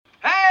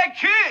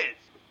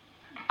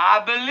I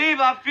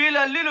believe I feel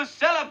a little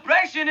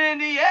celebration in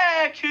the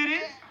air, kiddies.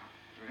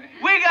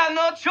 We got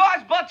no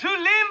choice but to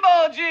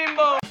limbo,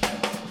 Jimbo.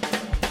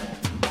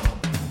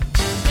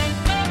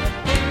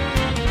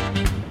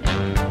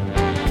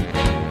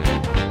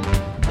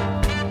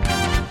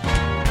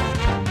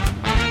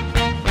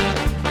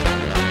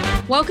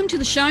 Welcome to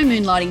the show,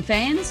 Moonlighting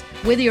fans.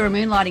 Whether you're a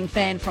Moonlighting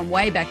fan from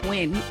way back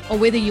when, or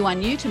whether you are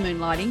new to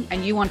Moonlighting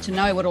and you want to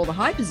know what all the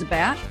hype is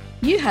about,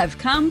 you have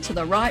come to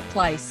the right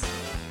place.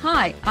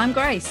 Hi, I'm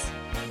Grace.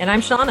 And I'm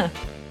Shauna.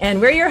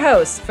 And we're your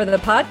hosts for the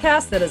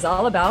podcast that is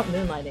all about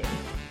moonlighting.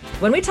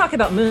 When we talk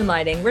about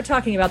moonlighting, we're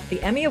talking about the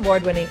Emmy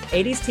Award-winning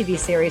 80s TV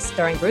series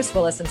starring Bruce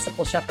Willis and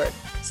Sybil Shepherd.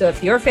 So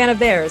if you're a fan of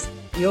theirs,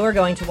 you're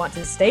going to want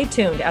to stay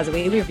tuned as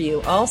we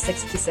review all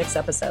 66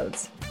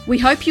 episodes. We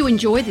hope you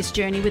enjoy this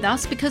journey with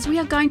us because we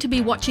are going to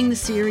be watching the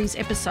series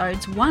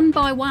episodes one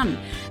by one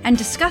and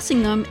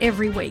discussing them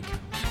every week.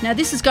 Now,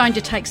 this is going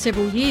to take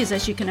several years,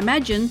 as you can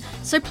imagine,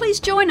 so please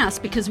join us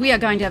because we are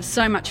going to have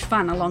so much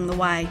fun along the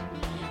way.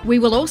 We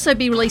will also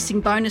be releasing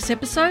bonus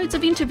episodes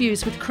of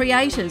interviews with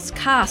creators,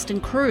 cast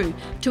and crew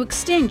to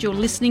extend your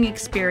listening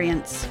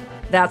experience.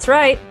 That's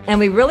right, and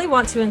we really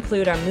want to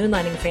include our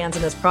Moonlighting fans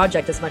in this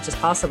project as much as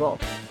possible.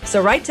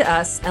 So write to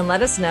us and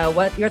let us know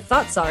what your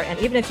thoughts are, and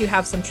even if you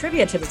have some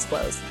trivia to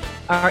disclose.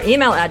 Our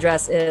email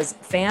address is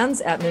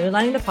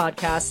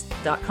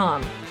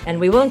fans@moonlightingthepodcast.com, and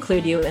we will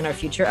include you in our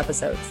future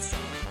episodes.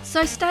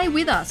 So stay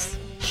with us.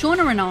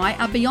 Shauna and I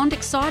are beyond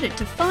excited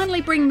to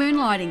finally bring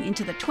moonlighting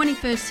into the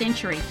 21st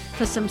century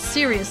for some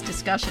serious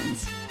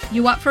discussions.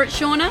 You up for it,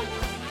 Shauna?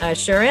 I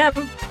sure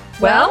am.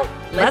 Well,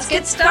 let's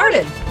get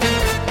started.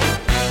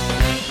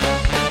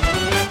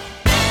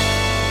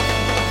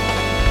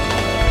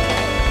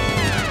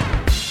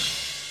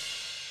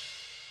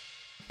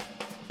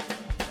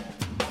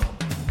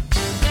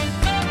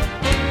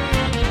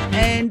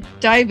 And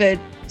David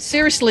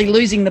seriously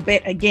losing the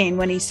bet again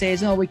when he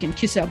says, oh, we can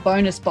kiss our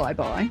bonus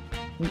bye-bye.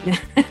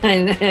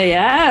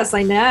 Yes,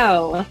 I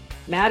know.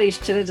 Maddie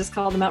should have just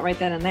called him out right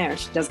then and there.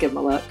 She does give him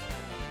a look.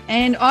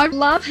 And I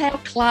love how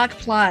Clark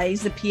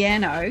plays the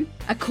piano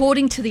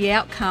according to the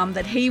outcome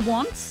that he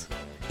wants.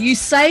 You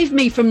saved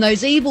me from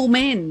those evil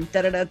men.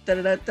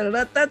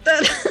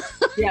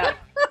 Yeah.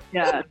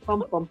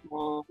 Bum, bum,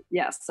 bum.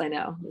 Yes, I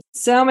know.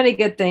 So many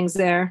good things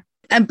there.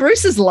 And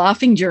Bruce is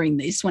laughing during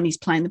this when he's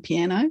playing the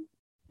piano.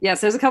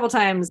 Yes, there's a couple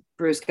times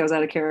Bruce goes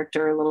out of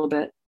character a little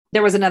bit.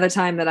 There was another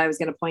time that I was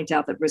going to point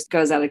out that Bruce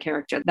goes out of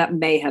character. That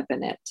may have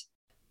been it.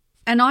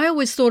 And I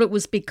always thought it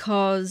was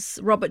because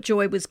Robert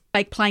Joy was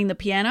playing the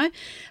piano,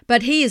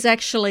 but he is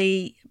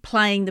actually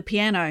playing the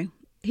piano.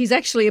 He's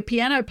actually a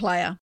piano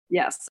player.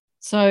 Yes.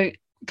 So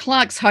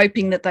Clark's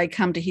hoping that they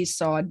come to his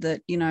side,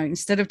 that, you know,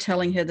 instead of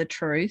telling her the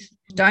truth,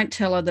 don't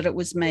tell her that it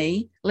was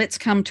me. Let's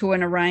come to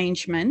an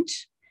arrangement.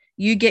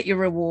 You get your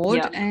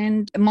reward,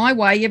 and my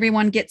way,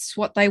 everyone gets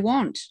what they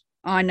want.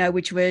 I know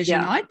which version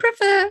I'd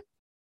prefer.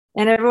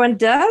 And everyone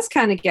does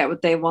kind of get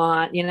what they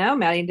want. You know,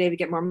 Maddie and David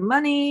get more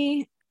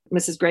money.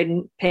 Mrs.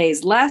 Graydon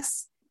pays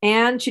less,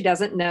 and she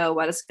doesn't know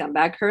what a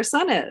scumbag her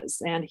son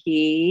is. And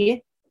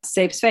he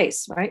saves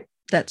face, right?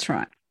 That's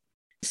right.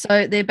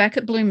 So they're back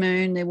at Blue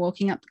Moon. They're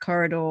walking up the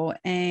corridor,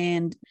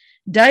 and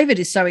David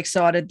is so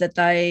excited that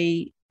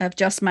they have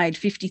just made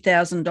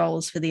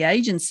 $50,000 for the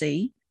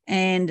agency.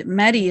 And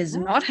Maddie is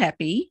not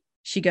happy.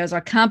 She goes,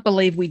 I can't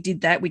believe we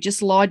did that. We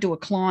just lied to a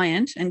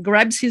client, and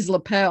grabs his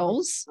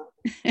lapels.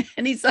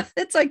 And he's like,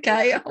 that's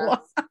okay.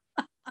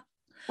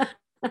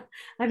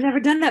 I've never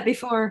done that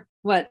before.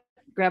 What?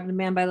 Grabbed a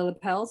man by the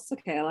lapels?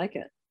 Okay, I like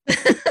it.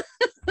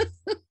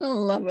 I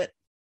love it.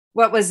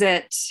 What was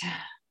it?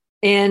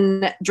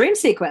 In Dream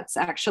Sequence,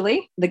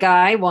 actually, the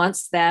guy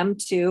wants them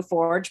to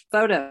forge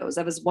photos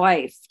of his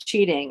wife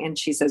cheating. And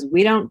she says,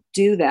 we don't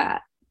do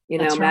that. You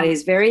know,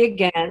 Maddie's very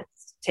against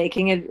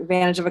taking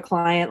advantage of a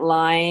client,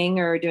 lying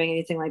or doing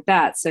anything like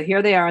that. So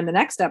here they are in the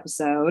next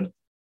episode,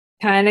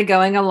 kind of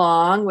going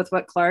along with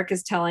what Clark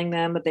is telling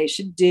them that they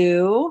should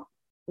do,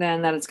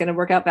 and that it's going to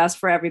work out best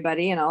for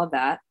everybody and all of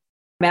that.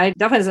 Maddie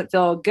definitely doesn't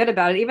feel good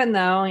about it, even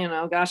though, you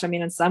know, gosh, I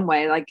mean, in some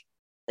way, like,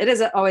 it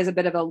is always a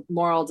bit of a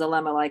moral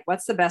dilemma. Like,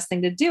 what's the best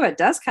thing to do? It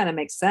does kind of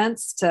make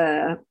sense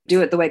to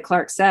do it the way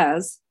Clark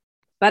says,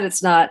 but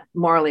it's not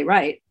morally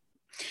right.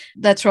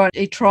 That's right.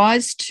 He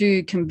tries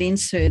to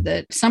convince her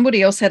that if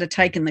somebody else had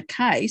taken the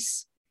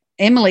case,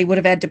 Emily would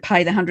have had to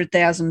pay the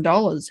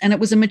 $100,000, and it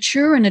was a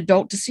mature and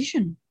adult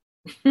decision.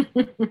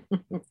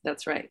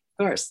 That's right. Of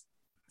course.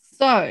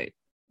 So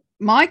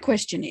my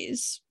question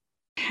is,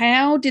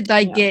 how did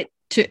they get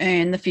to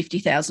earn the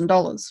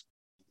 $50,000?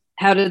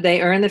 How did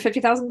they earn the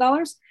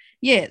 $50,000?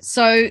 Yeah.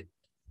 So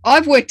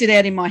I've worked it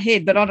out in my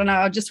head, but I don't know.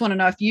 I just want to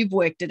know if you've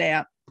worked it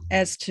out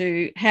as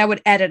to how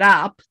it added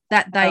up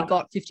that they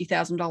got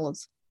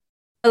 $50,000.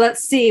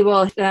 Let's see.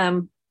 Well,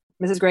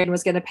 Mrs. Graydon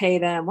was going to pay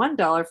them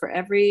 $1 for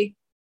every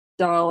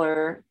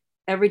dollar,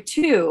 every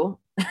two.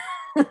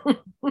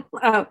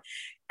 Oh,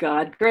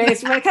 God,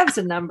 Grace, when it comes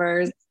to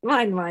numbers,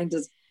 mine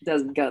just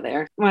doesn't go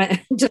there.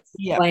 Just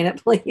explain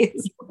it,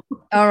 please.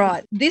 All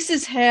right. This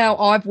is how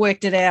I've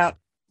worked it out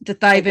that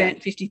they've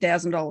earned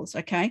 $50,000.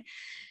 Okay.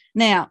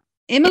 Now,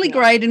 Emily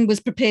Graydon was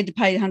prepared to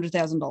pay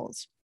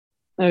 $100,000.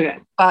 Okay.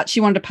 But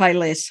she wanted to pay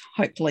less,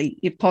 hopefully,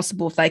 if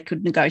possible, if they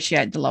could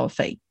negotiate the lower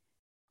fee.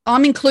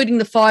 I'm including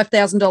the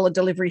 $5,000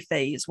 delivery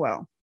fee as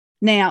well.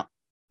 Now,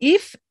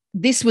 if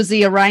this was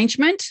the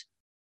arrangement,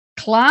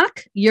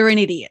 Clark, you're an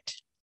idiot,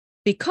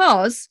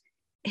 because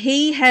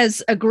he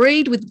has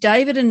agreed with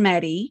David and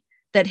Maddie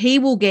that he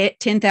will get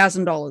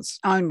 $10,000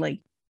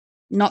 only,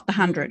 not the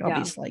 100,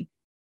 obviously.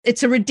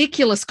 It's a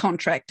ridiculous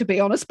contract, to be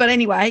honest. But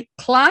anyway,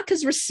 Clark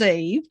has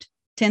received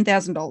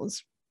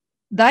 $10,000.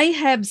 They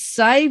have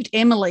saved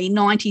Emily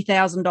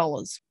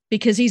 $90,000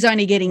 because he's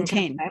only getting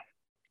 10.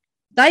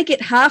 They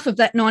get half of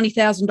that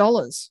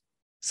 $90,000.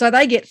 So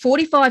they get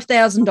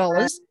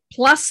 $45,000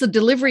 plus the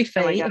delivery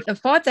fee of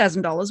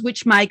 $5,000,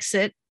 which makes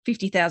it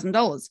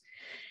 $50,000.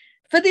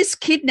 For this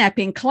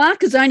kidnapping,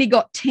 Clark has only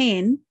got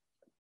 10.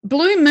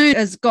 Blue Moon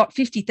has got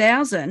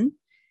 50,000,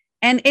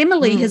 and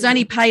Emily has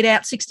only paid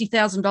out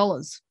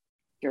 $60,000.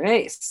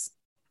 Grace,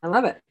 I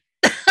love it.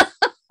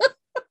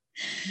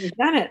 You've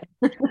done it.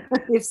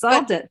 You've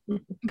solved it.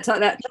 So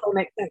that totally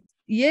makes sense.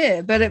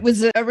 Yeah, but it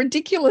was a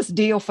ridiculous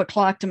deal for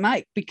Clark to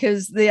make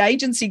because the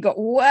agency got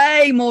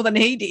way more than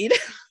he did,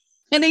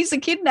 and he's a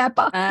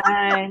kidnapper.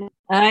 I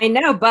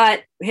know,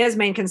 but his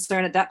main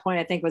concern at that point,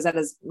 I think, was that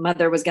his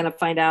mother was going to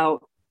find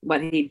out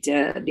what he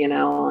did, you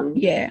know. And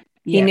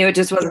he knew it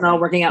just wasn't all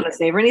working out in his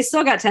favor, and he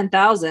still got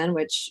 $10,000,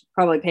 which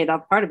probably paid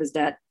off part of his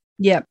debt.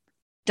 Yep.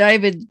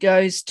 David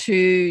goes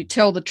to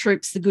tell the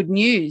troops the good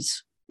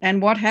news,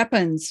 and what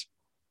happens?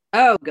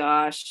 Oh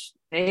gosh,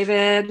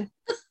 David.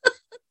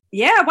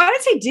 Yeah, why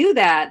does he do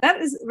that?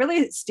 That is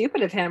really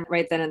stupid of him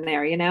right then and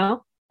there, you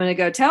know? I'm going to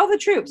go tell the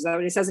troops. That's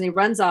what he says. And he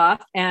runs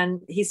off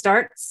and he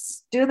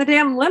starts doing the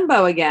damn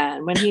limbo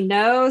again when he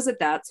knows that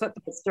that's what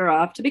pissed her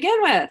off to begin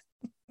with.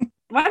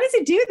 Why does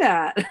he do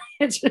that?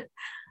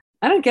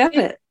 I don't get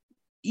it.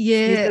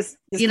 Yeah. Just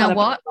you know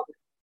what?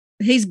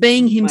 He's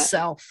being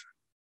himself.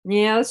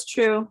 Yeah, that's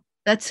true.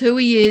 That's who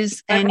he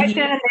is. And right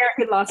then and there,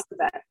 he lost the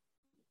bet.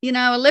 You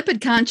know, a leopard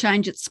can't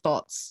change its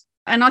spots.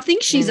 And I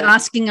think she's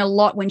asking a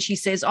lot when she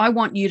says, I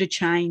want you to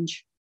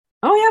change.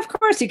 Oh, yeah, of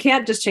course. You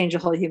can't just change a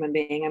whole human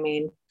being. I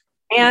mean,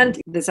 and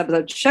this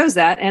episode shows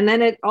that. And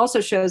then it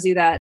also shows you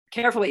that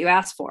careful what you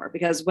ask for,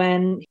 because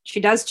when she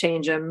does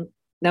change him,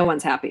 no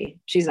one's happy.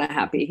 She's not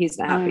happy. He's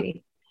not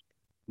happy.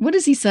 What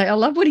does he say? I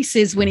love what he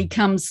says when he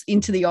comes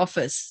into the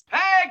office.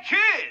 Hey,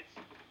 kids!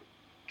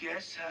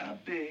 Guess how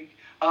big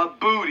a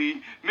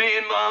booty me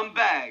and Mom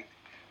bagged?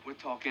 We're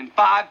talking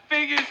 5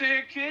 figures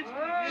here, kids.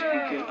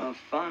 Speaking of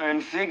fine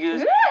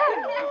figures,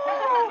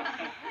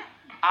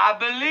 I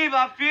believe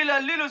I feel a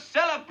little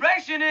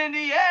celebration in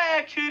the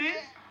air, kiddies.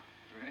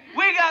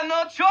 We got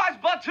no choice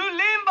but to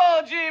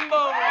limbo,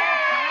 Jimbo.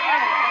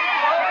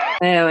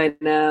 I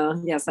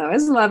know. Yes, I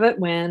always love it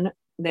when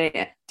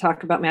they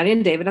talk about Maddie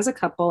and David as a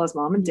couple, as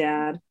mom and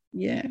dad.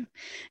 Yeah.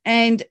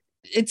 And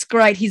it's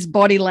great, his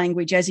body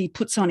language as he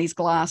puts on his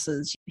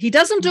glasses. He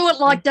doesn't do it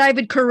like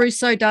David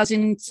Caruso does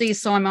in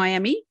CSI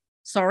Miami.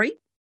 Sorry.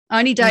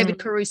 Only David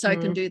Caruso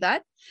can do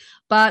that.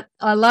 But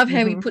I love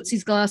how he puts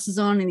his glasses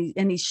on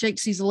and he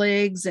shakes his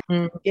legs.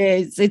 And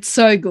yeah, it's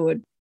so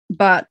good.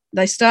 But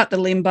they start the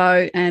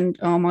limbo and,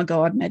 oh, my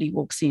God, Maddie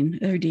walks in.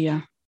 Oh,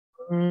 dear.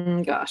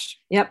 Gosh.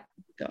 Yep.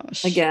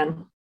 Gosh.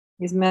 Again,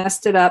 he's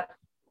messed it up.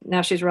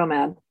 Now she's real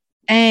mad.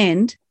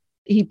 And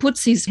he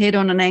puts his head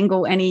on an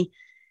angle and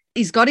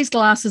he's got his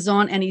glasses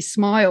on and he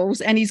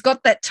smiles and he's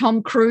got that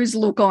Tom Cruise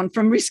look on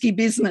from Risky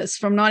Business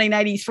from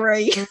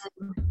 1983.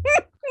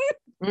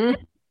 Oh,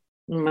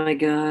 my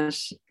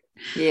gosh.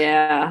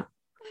 Yeah.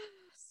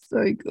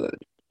 So good.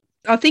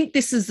 I think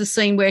this is the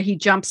scene where he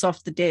jumps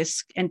off the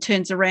desk and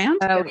turns around.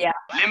 Oh, yeah.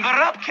 Limber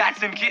up,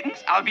 cats and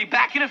kittens. I'll be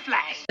back in a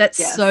flash.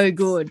 That's so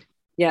good.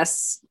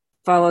 Yes.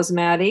 Follows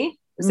Maddie.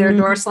 Is there a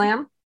door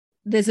slam?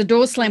 There's a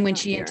door slam when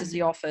she enters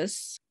the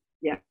office.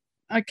 Yeah.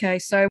 Okay,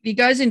 so he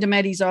goes into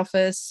Maddie's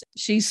office.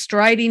 She's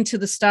straight into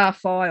the star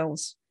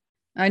files.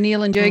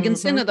 O'Neill and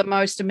Jurgensen are the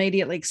most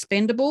immediately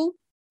expendable.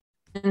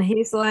 And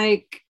he's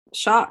like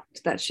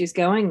shocked that she's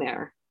going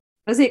there.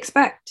 What does he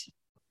expect?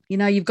 You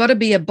know, you've got to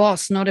be a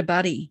boss, not a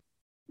buddy.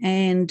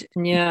 And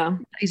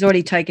he's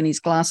already taken his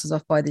glasses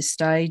off by this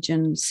stage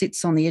and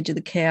sits on the edge of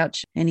the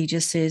couch and he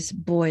just says,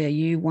 boy, are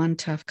you one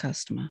tough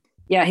customer.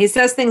 Yeah, he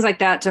says things like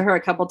that to her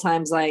a couple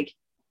times, like,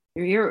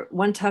 you're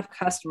one tough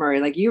customer.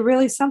 Like, you're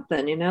really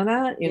something, you know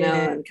that? You know,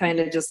 and kind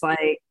of just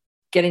like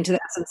getting to the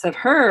essence of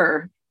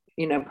her,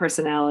 you know,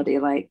 personality,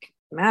 like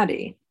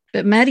Maddie.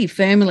 But Maddie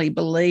firmly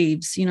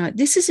believes, you know,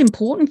 this is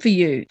important for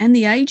you and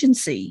the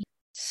agency.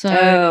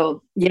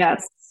 So,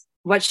 yes.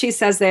 What she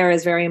says there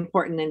is very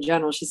important in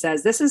general. She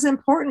says, this is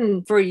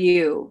important for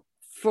you,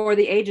 for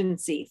the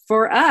agency,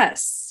 for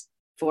us.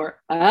 But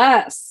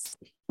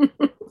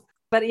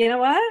you know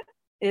what?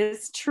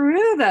 It's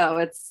true, though.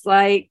 It's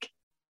like,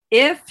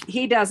 if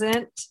he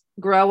doesn't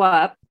grow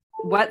up,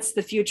 what's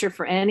the future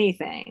for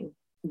anything?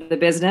 The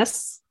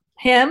business?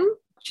 Him?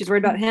 She's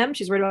worried about him.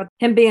 She's worried about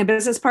him being a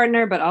business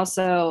partner, but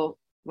also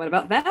what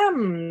about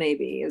them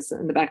maybe is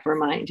in the back of her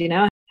mind, you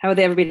know? how would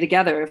they ever be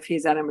together if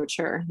he's that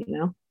immature, you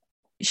know?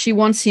 She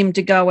wants him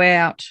to go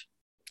out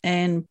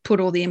and put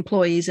all the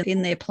employees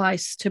in their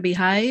place to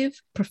behave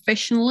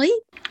professionally.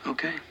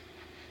 Okay.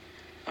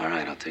 All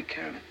right, I'll take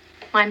care of it.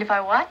 Mind if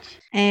I watch?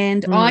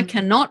 And I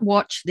cannot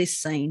watch this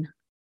scene.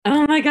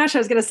 Oh my gosh, I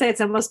was going to say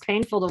it's almost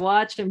painful to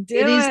watch him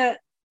do it.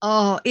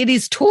 Oh, it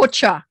is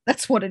torture.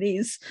 That's what it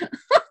is.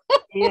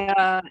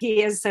 Yeah,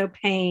 he is so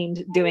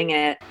pained doing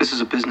it. This is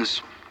a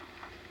business.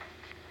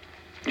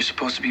 You're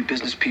supposed to be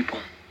business people.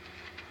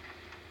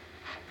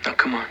 Now,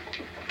 come on.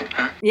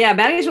 Huh? Yeah,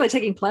 Maddie's really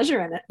taking pleasure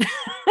in it.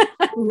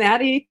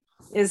 Maddie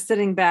is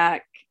sitting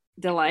back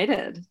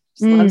delighted.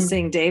 Just loves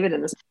seeing David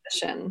in this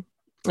position.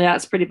 Yeah,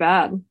 it's pretty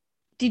bad.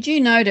 Did you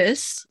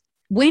notice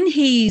when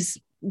he's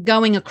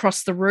going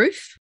across the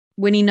roof,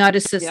 when he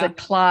notices that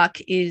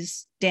Clark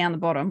is down the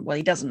bottom? Well,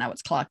 he doesn't know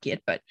it's Clark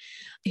yet, but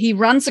he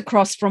runs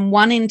across from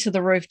one end to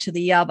the roof to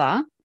the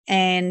other,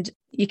 and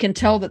you can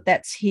tell that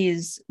that's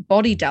his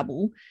body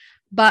double.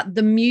 But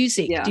the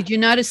music, did you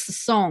notice the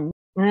song?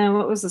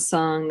 What was the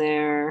song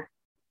there?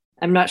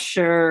 I'm not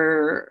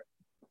sure.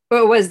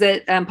 What was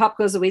that? Pop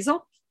Goes the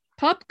Weasel?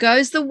 Pop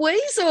Goes the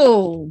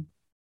Weasel.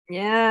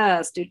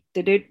 Yes.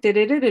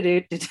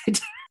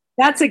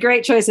 That's a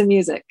great choice of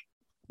music.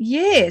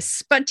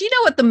 Yes. But do you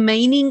know what the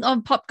meaning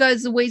of Pop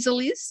Goes the Weasel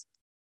is?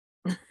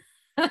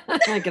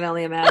 I can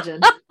only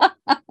imagine.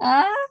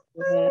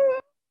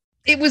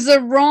 It was a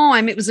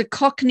rhyme. It was a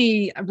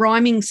Cockney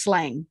rhyming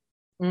slang.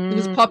 It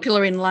was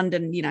popular in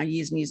London,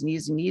 years and years and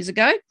years and years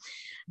ago.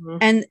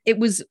 And it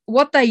was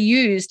what they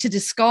used to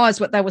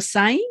disguise what they were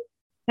saying.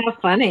 How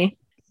funny.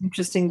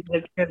 Interesting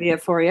bit of trivia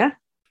for you.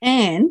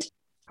 And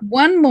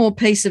one more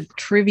piece of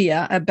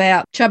trivia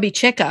about Chubby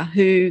Checker,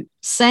 who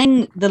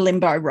sang the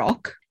Limbo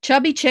Rock.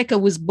 Chubby Checker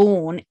was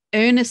born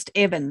Ernest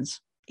Evans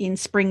in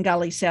Spring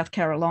Gully, South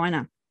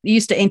Carolina. He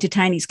used to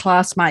entertain his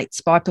classmates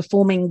by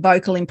performing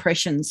vocal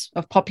impressions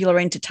of popular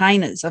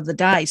entertainers of the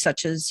day,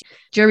 such as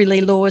Jerry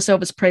Lee Lewis,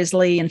 Elvis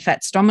Presley, and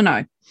Fats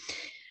Domino.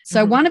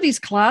 So one of his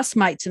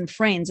classmates and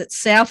friends at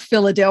South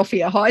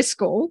Philadelphia High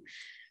School,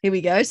 here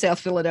we go,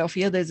 South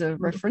Philadelphia, there's a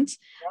reference,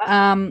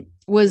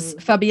 was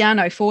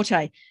Fabiano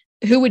Forte,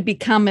 who would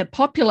become a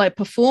popular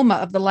performer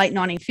of the late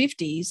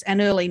 1950s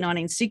and early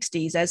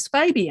 1960s as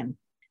Fabian.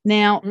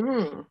 Now,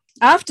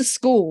 after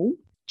school,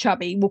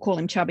 Chubby, we'll call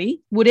him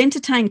Chubby, would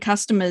entertain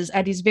customers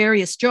at his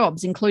various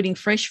jobs, including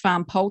Fresh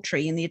Farm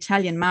Poultry in the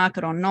Italian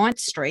market on 9th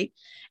Street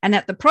and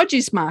at the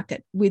produce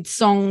market with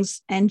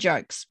songs and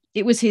jokes.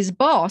 It was his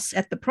boss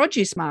at the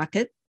produce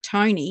market,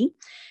 Tony,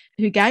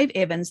 who gave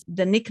Evans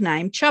the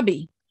nickname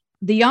Chubby.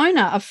 The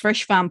owner of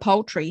Fresh Farm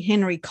Poultry,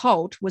 Henry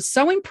Colt, was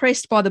so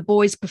impressed by the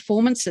boy's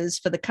performances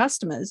for the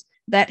customers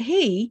that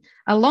he,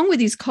 along with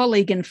his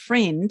colleague and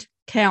friend,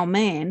 Cal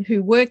Mann,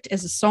 who worked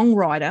as a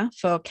songwriter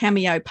for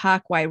Cameo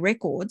Parkway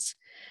Records,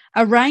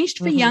 arranged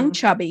for young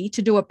Chubby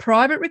to do a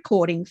private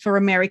recording for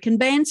American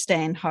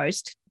Bandstand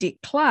host Dick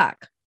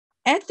Clark.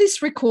 At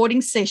this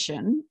recording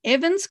session,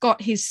 Evans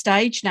got his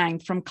stage name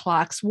from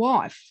Clark's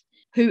wife,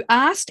 who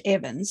asked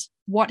Evans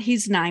what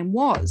his name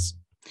was.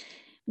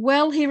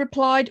 Well, he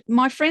replied,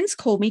 "My friends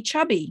call me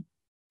Chubby."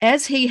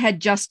 As he had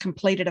just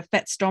completed a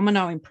Fats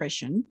Domino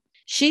impression,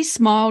 she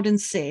smiled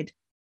and said,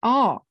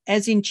 "Oh,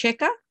 as in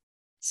checker?"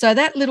 So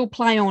that little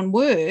play on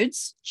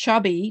words,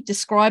 Chubby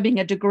describing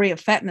a degree of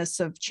fatness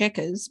of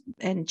checkers,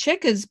 and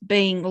checkers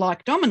being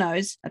like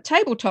dominoes, a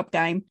tabletop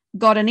game,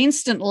 got an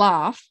instant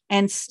laugh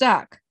and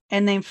stuck.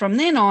 And then from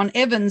then on,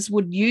 Evans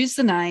would use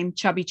the name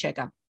Chubby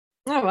Checker.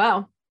 Oh,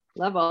 wow.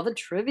 Love all the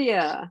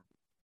trivia.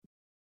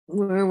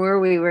 Where were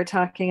we? We're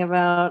talking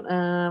about,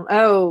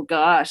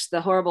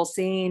 the horrible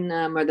scene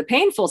or the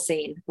painful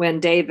scene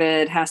when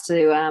David has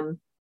to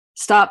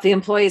stop the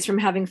employees from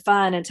having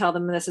fun and tell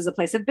them this is a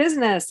place of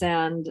business.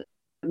 And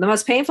the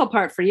most painful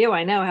part for you,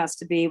 I know, has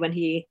to be when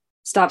he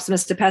stops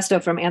Mr.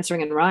 Pesto from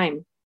answering in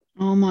rhyme.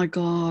 Oh, my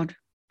God.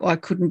 I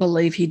couldn't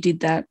believe he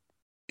did that.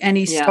 And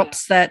he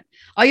stops that.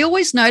 I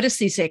always notice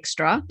this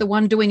extra, the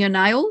one doing her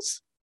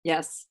nails.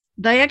 Yes.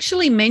 They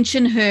actually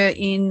mention her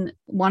in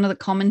one of the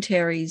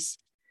commentaries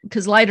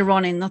because later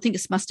on in, I think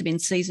this must have been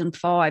season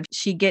 5,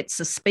 she gets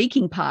a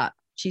speaking part.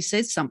 She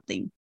says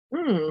something.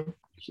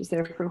 She's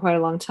there for quite a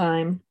long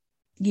time.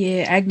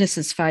 Yeah,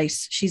 Agnes's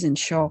face, she's in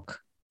shock.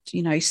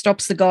 He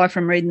stops the guy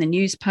from reading the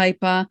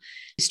newspaper.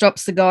 He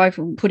stops the guy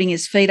from putting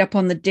his feet up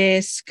on the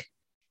desk.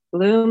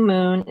 Blue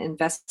Moon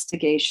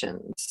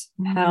Investigations.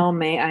 How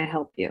may I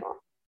help you?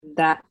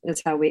 That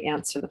is how we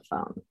answer the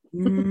phone.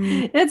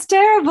 It's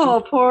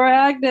terrible. Poor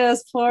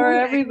Agnes. Poor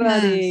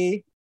everybody.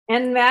 Agnes.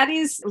 And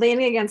Maddie's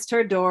leaning against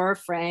her door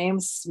frame,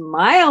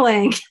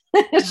 smiling.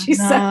 She's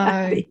so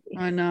happy.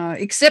 I know.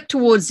 Except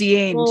towards the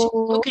end,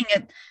 looking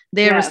at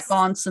their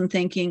response and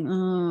thinking,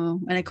 oh.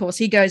 And, of course,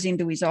 he goes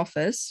into his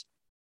office.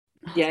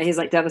 Yeah, he's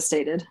like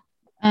devastated.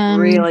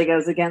 Really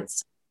goes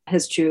against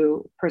his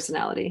true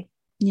personality.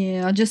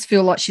 Yeah, I just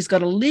feel like she's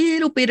got a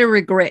little bit of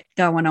regret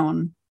going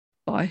on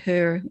by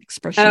her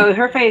expression. Oh,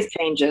 her face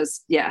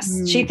changes.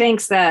 Yes. She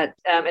thinks that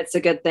it's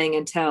a good thing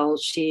until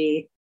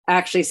she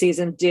actually sees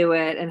him do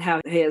it and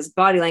how his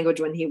body language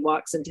when he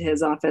walks into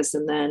his office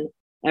and then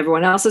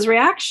everyone else's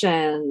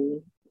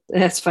reaction.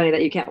 It's funny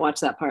that you can't watch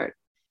that part.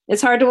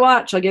 It's hard to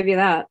watch. I'll give you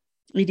that.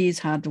 It is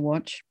hard to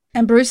watch.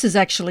 And Bruce has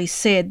actually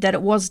said that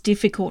it was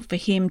difficult for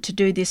him to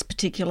do this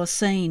particular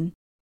scene.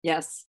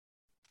 Yes.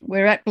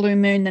 We're at Blue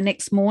Moon the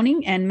next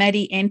morning and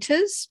Maddie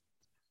enters.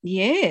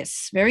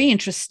 Yes, very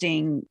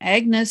interesting.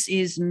 Agnes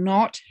is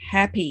not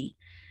happy.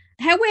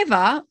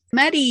 However,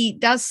 Maddie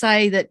does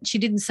say that she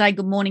didn't say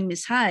good morning,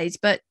 Miss Hayes,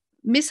 but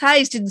Miss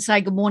Hayes didn't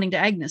say good morning to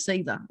Agnes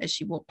either as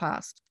she walked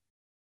past.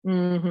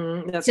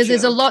 Mm-hmm. Because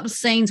there's a lot of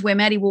scenes where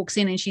Maddie walks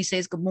in and she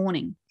says good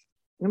morning.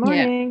 Good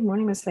morning. Yeah.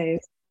 Morning, Miss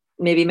Hayes.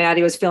 Maybe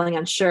Maddie was feeling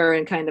unsure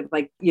and kind of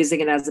like using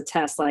it as a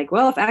test, like,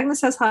 well, if Agnes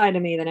says hi to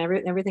me, then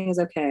everything is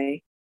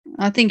okay.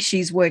 I think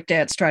she's worked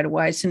out straight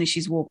away as soon as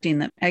she's walked in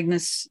that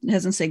Agnes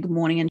hasn't said good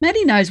morning, and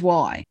Maddie knows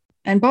why.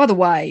 And by the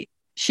way,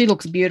 she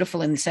looks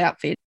beautiful in this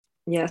outfit.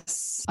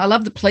 Yes. I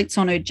love the pleats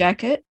on her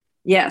jacket.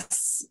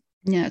 Yes.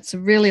 Yeah, it's a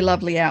really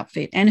lovely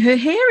outfit. And her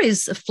hair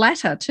is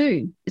flatter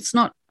too. It's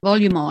not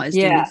volumized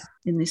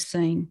in this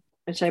scene.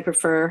 Which I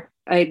prefer.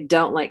 I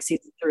don't like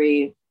season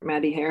 3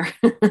 Maddie hair,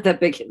 that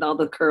big, all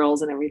the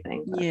curls and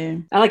everything. Yeah.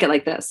 I like it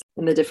like this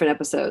in the different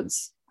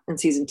episodes in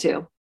season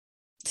 2.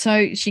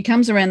 So she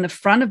comes around the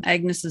front of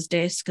Agnes's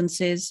desk and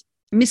says,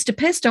 Mr.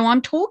 Pesto,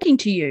 I'm talking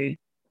to you.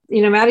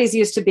 You know, Maddie's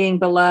used to being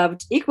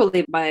beloved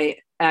equally by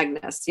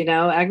Agnes. You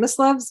know, Agnes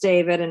loves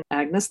David and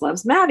Agnes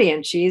loves Maddie,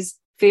 and she's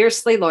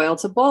fiercely loyal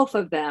to both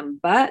of them.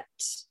 But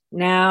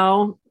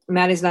now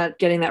Maddie's not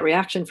getting that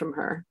reaction from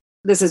her.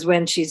 This is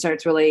when she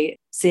starts really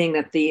seeing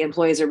that the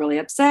employees are really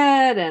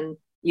upset and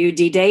you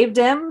de-Daved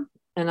him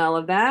and all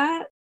of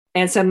that.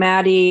 And so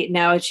Maddie,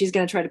 now she's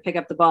going to try to pick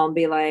up the ball and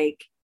be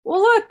like, well,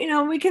 look, you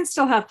know, we can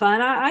still have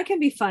fun. I can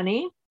be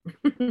funny.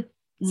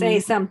 Say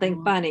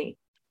something funny.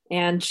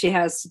 And she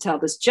has to tell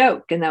this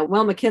joke. And now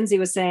Will McKenzie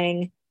was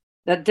saying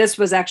that this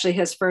was actually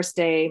his first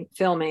day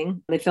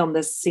filming. They filmed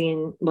this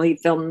scene. Well, he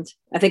filmed,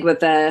 I think,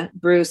 with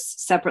Bruce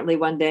separately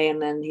one day. And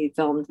then he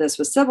filmed this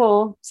with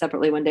Sybil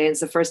separately one day. And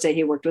it's the first day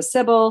he worked with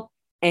Sybil.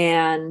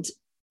 And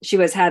she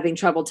was having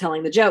trouble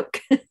telling the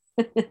joke.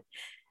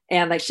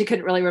 And like she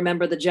couldn't really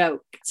remember the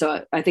joke.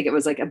 So I think it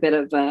was like a bit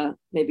of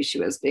maybe she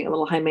was being a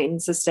little high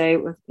maintenance this day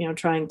with, you know,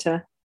 trying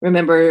to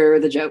remember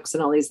the jokes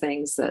and all these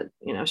things that,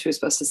 you know, she was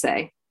supposed to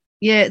say.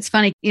 Yeah, it's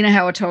funny. You know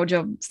how I told you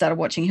I started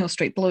watching Hill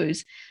Street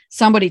Blues?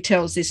 Somebody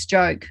tells this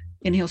joke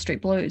in Hill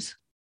Street Blues.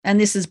 And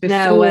this is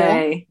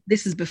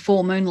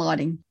before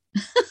Moonlighting.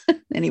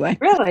 Anyway.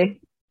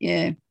 Really?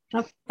 Yeah.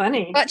 How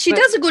funny. But she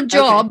does a good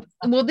job.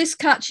 Okay. Well, this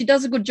cut, she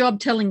does a good job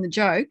telling the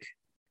joke.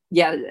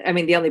 Yeah. I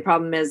mean, the only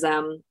problem is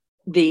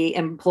the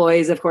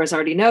employees, of course,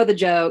 already know the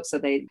joke. So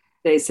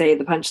they say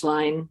the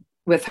punchline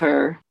with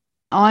her.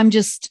 I'm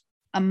just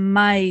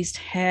amazed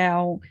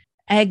how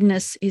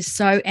Agnes is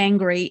so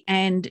angry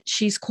and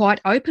she's quite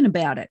open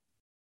about it.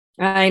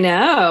 I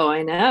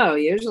know.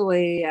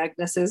 Usually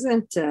Agnes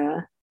isn't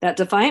that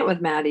defiant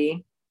with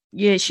Maddie.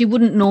 Yeah, she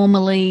wouldn't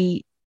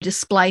normally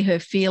display her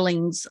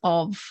feelings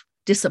of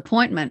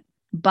disappointment,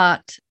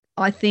 but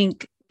I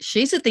think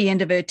she's at the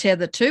end of her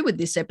tether too with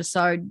this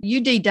episode.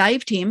 You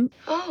de-Daved him.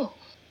 Oh,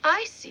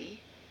 I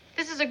see.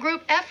 This is a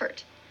group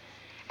effort.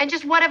 And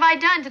just what have I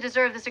done to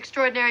deserve this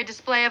extraordinary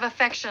display of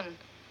affection?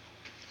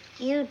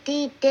 You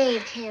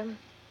de-Daved him.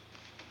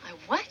 I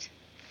what?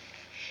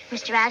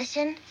 Mr.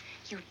 Addison,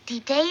 you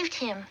de-Daved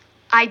him.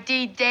 I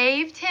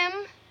de-Daved him?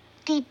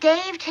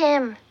 De-Daved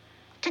him.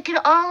 Took it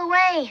all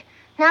away.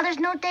 Now there's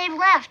no Dave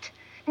left.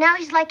 Now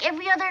he's like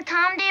every other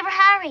Tom, Dave, or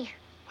Harry.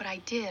 What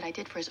I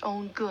did for his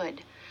own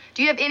good.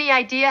 Do you have any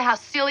idea how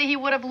silly he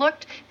would have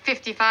looked?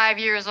 55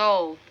 years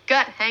old,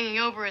 gut hanging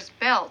over his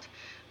belt,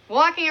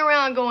 walking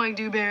around going,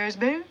 do bears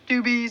bear,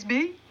 do bees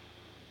bee.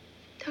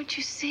 Don't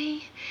you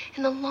see?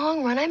 In the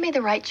long run, I made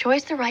the right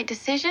choice, the right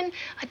decision.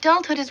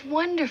 Adulthood is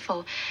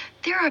wonderful.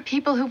 There are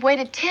people who've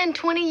waited 10,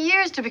 20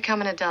 years to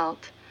become an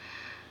adult.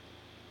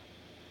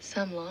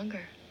 Some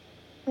longer.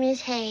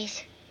 Miss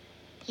Hayes,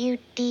 you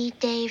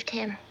de-Daved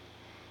him.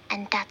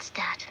 And that's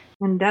that.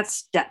 And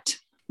that's that.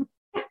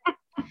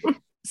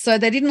 So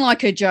they didn't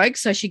like her joke,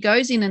 so she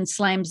goes in and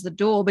slams the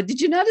door. But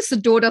did you notice the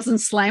door doesn't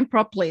slam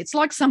properly? It's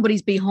like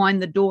somebody's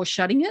behind the door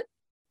shutting it.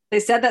 They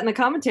said that in the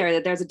commentary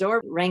that there's a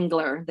door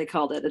wrangler, they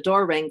called it, a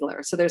door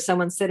wrangler. So there's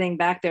someone sitting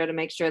back there to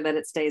make sure that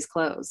it stays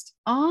closed.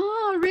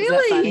 Oh,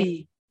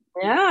 really?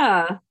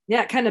 Yeah.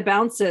 Yeah, it kind of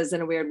bounces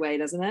in a weird way,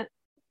 doesn't it?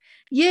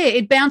 Yeah,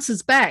 it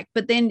bounces back,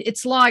 but then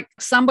it's like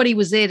somebody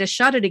was there to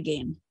shut it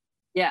again.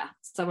 Yeah,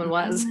 someone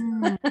was.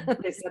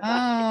 They said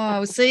that.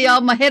 Oh, see,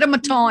 I'm ahead of my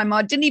time.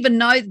 I didn't even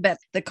know about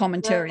the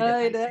commentary.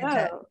 I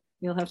know.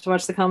 You'll have to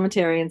watch the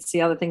commentary and see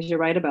all the things you're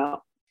right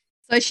about.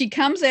 So she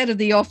comes out of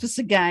the office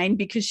again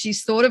because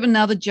she's thought of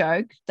another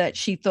joke that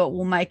she thought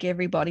will make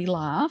everybody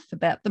laugh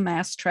about the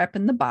mousetrap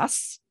in the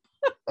bus.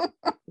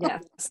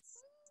 Yes,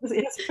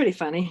 it's pretty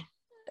funny.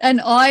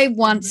 And I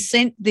once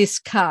sent this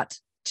cut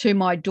to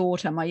my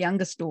daughter, my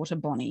youngest daughter,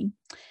 Bonnie,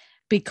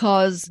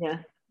 because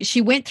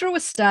she went through a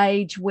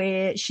stage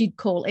where she'd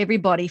call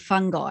everybody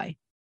fungi.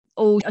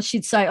 or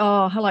she'd say,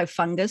 oh, hello,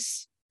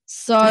 fungus.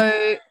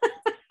 So,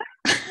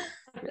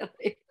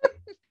 Really?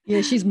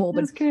 yeah, she's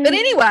morbid. That's great. But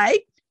anyway,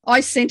 I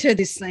sent her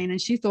this scene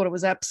and she thought it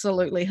was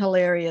absolutely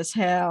hilarious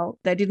how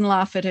they didn't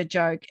laugh at her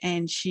joke,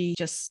 and she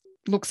just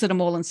looks at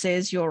them all and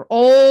says, you're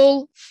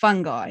all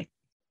fungi.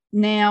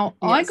 Now,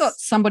 I Yes. got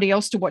somebody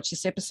else to watch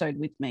this episode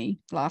with me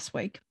last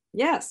week,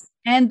 Yes.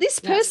 and this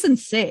Yes. person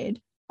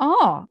said,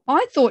 oh,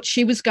 I thought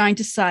she was going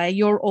to say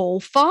you're all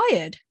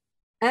fired.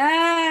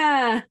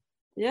 Ah,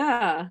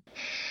 yeah.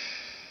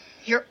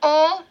 You're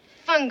all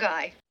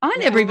fungi. I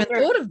never Yeah, even sure.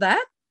 thought of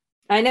that.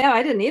 I know.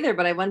 I didn't either,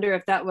 but I wonder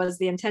if that was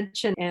the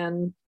intention.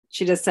 And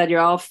she just said,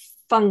 you're all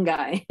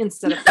fungi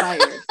instead of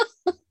fired.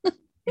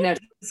 To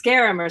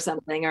scare him or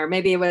something. Or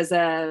maybe it was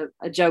a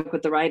joke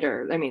with the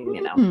writer. I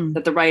mean,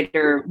 that the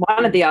writer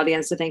wanted the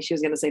audience to think she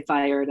was going to say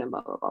fired and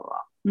blah, blah, blah,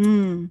 blah.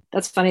 Mm.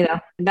 That's funny, though.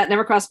 That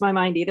never crossed my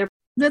mind either.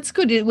 That's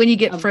good. When you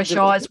get Um, fresh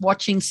the- eyes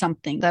watching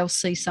something, they'll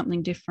see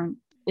something different.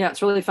 Yeah,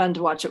 it's really fun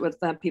to watch it with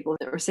people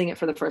that are seeing it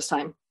for the first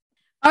time.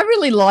 I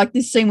really like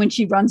this scene when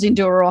she runs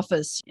into her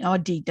office. I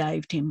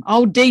D-Daved him.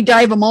 I'll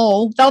D-Dave them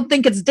all. They'll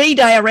think it's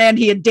D-Day around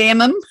here, damn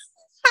them.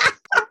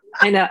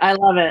 I know. I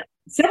love it.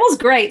 Sybil's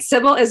great.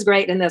 Sybil is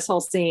great in this whole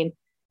scene.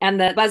 And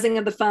the buzzing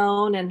of the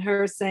phone and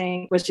her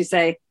saying, what'd she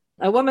say?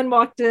 A woman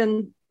walked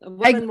into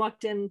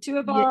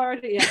a bar.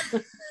 Yeah.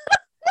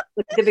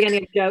 Like the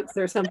beginning of jokes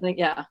or something.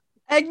 Yeah.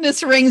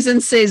 Agnes rings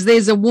and says,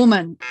 there's a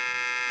woman.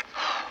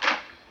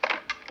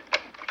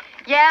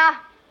 Yeah,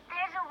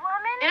 There's a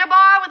woman? in a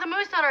bar with a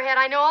moose on her head.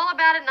 I know all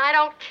about it and I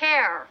don't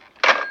care.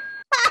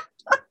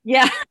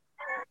 Yeah.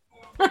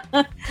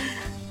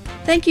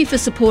 Thank you for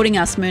supporting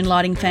us,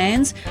 Moonlighting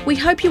fans. We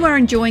hope you are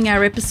enjoying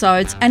our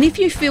episodes, and if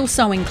you feel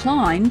so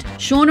inclined,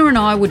 Shauna and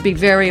I would be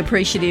very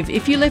appreciative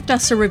if you left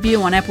us a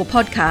review on Apple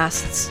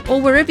Podcasts or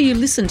wherever you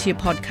listen to your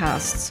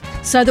podcasts,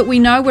 so that we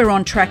know we're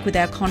on track with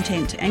our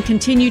content and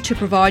continue to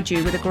provide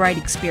you with a great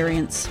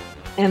experience.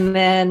 And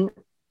then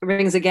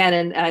rings again.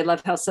 And I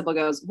love how Sybil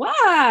goes,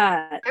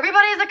 what?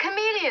 Everybody's a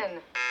comedian.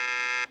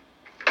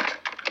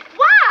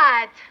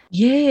 What?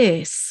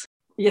 Yes.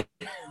 Yeah.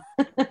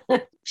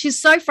 She's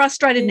so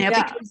frustrated now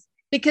Yeah.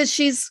 because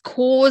she's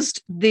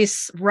caused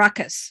this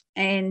ruckus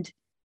and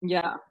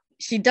Yeah.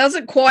 she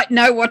doesn't quite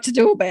know what to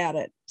do about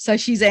it. So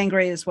she's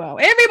angry as well.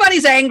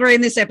 Everybody's angry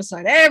in this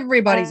episode.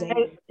 Everybody's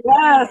angry.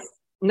 Yes.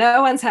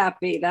 No one's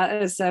happy.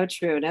 That is so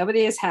true.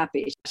 Nobody is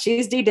happy.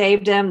 She's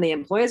D-Daved him. The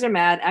employees are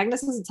mad.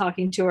 Agnes isn't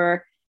talking to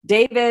her.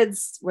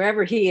 David's,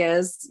 wherever he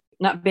is,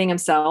 not being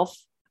himself.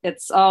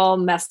 It's all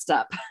messed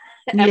up.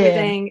 Yeah.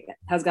 Everything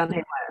has gone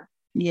haywire.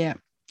 Yeah.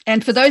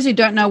 And for those who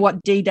don't know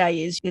what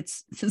D-Day is,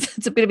 it's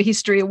a bit of a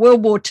history of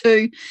World War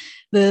II,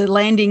 the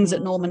landings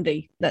at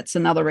Normandy. That's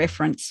another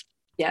reference.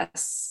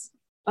 Yes.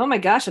 Oh my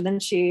gosh. And then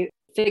she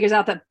figures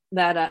out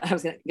that I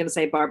was going to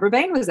say Barbara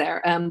Bain was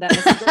there. That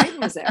Mrs. Graydon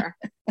was there.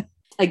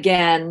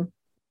 Again.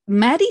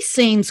 Maddie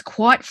seems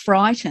quite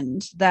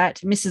frightened that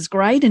Mrs.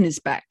 Graydon is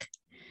back.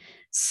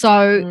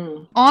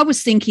 So I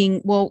was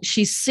thinking, well,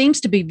 she seems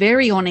to be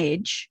very on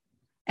edge.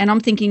 And I'm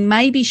thinking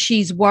maybe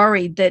she's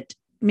worried that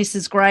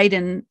Mrs.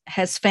 Graydon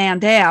has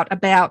found out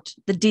about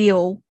the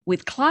deal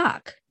with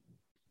Clark.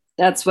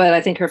 That's what I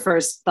think her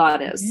first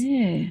thought is.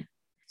 Yeah.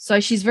 So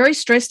she's very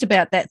stressed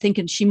about that,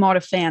 thinking she might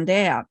have found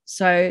out.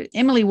 So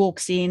Emily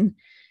walks in.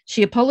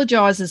 She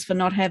apologizes for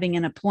not having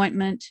an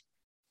appointment.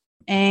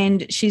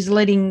 And she's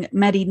letting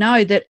Maddie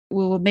know that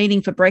we were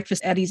meeting for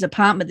breakfast at his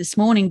apartment this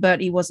morning, but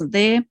he wasn't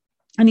there.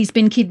 And he's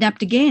been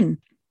kidnapped again.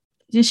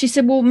 And she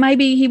said, well,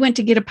 maybe he went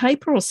to get a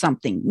paper or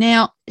something.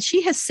 Now,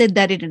 she has said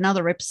that in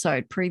another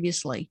episode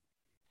previously.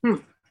 I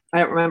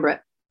don't remember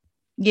it.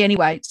 Yeah,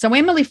 anyway, so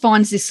Emily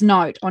finds this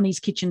note on his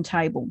kitchen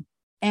table,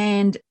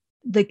 and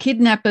the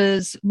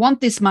kidnappers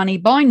want this money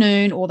by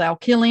noon or they'll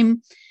kill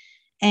him.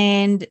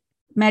 And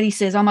Maddie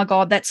says, oh, my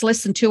God, that's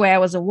less than 2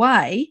 hours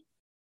away.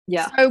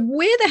 Yeah. So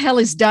where the hell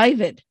is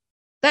David?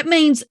 That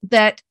means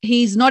that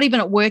he's not even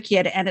at work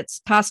yet and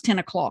it's past 10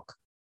 o'clock.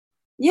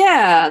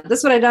 Yeah,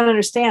 that's what I don't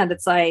understand.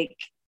 It's like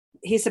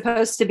he's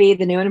supposed to be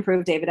the new and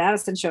improved David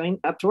Addison, showing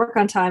up to work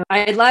on time.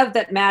 I love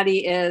that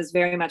Maddie is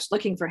very much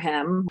looking for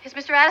him. Is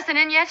Mr. Addison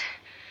in yet?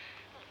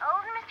 The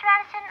old Mr.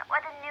 Addison or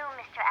the new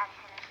Mr. Addison?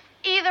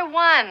 Either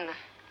one.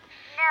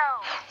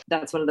 No.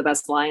 That's one of the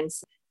best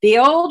lines. The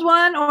old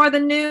one or the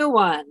new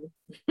one?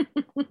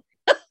 Either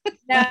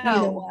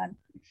No. one.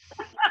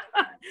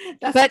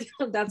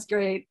 That's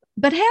great.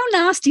 But how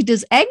nasty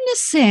does Agnes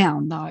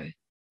sound, though?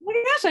 Oh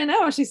my gosh, I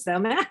know. She's so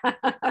mad. Oh,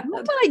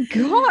 my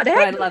God.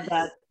 I Agnes. love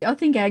that. I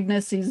think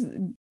Agnes is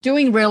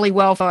doing really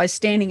well by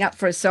standing up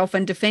for herself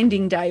and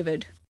defending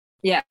David.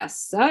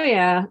 Yes. Oh,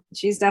 yeah.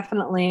 She's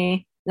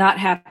definitely not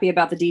happy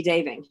about the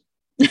D-Daving.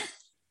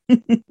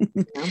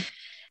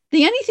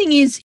 The only thing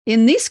is,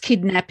 in this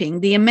kidnapping,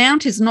 the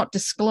amount is not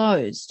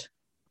disclosed.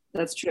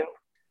 That's true.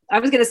 I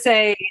was going to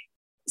say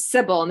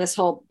Sybil, and this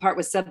whole part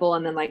with Sybil,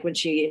 and then like when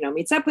she,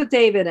 meets up with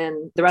David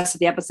and the rest of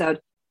the episode,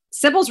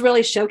 Sybil's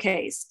really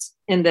showcased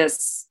in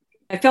this.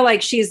 I feel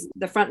like she's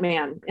the front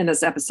man in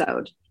this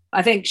episode.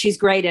 I think she's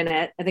great in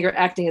it. I think her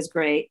acting is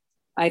great.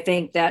 I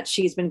think that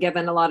she's been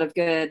given a lot of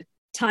good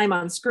time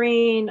on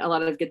screen, a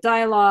lot of good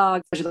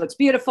dialogue. She looks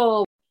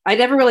beautiful. I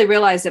never really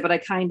realized it, but I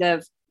kind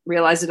of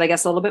realized it, I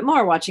guess, a little bit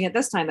more watching it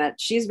this time, that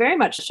she's very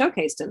much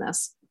showcased in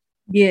this.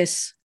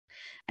 Yes.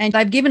 And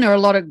they've given her a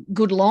lot of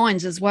good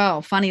lines as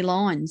well, funny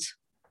lines.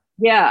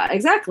 Yeah,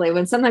 exactly.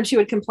 When sometimes she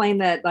would complain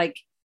that like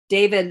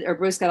David or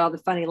Bruce got all the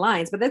funny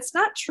lines, but that's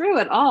not true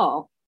at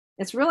all.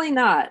 It's really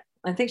not.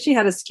 I think she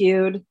had a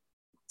skewed.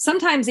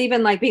 Sometimes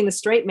even like being the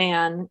straight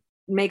man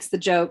makes the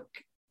joke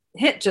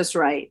hit just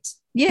right.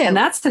 Yeah. And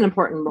that's an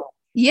important role.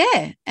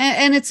 Yeah.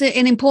 And it's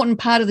an important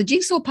part of the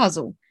jigsaw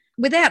puzzle.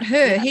 Without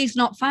her, he's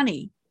not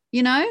funny.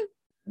 You know,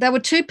 they were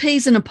two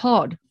peas in a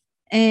pod,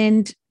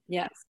 and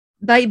yes,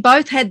 they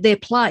both had their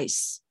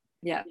place.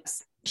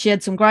 Yes. She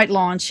had some great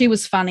lines. She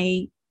was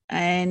funny,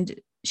 and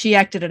she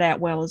acted it out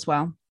well as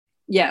well.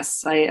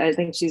 Yes, I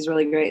think she's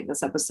really great in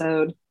this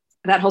episode.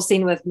 That whole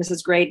scene with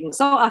Mrs. Graydon,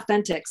 so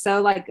authentic,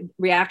 so like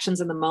reactions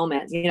in the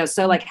moment, you know,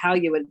 so like how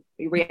you would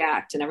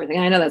react and everything.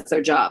 I know that's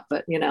their job,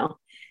 but, you know,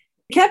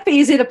 it can't be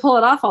easy to pull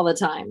it off all the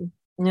time,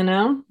 you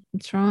know?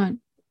 That's right.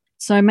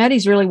 So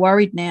Maddie's really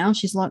worried now.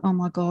 She's like, oh,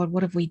 my God,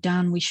 what have we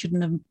done? We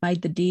shouldn't have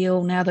made the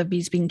deal. Now that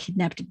he's been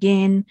kidnapped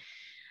again.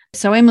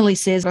 So Emily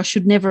says, I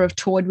should never have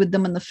toyed with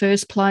them in the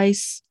first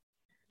place.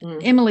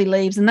 Emily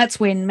leaves, and that's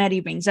when Maddie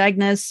brings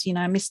Agnes, you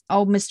know,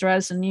 old Mr.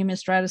 Addison, new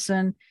Mr.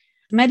 Addison.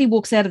 Maddie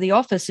walks out of the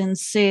office and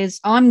says,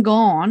 I'm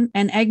gone.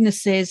 And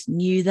Agnes says,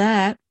 knew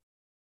that.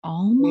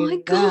 Oh, my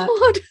God.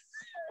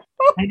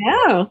 I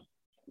know.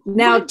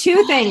 Now,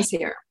 two things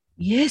here.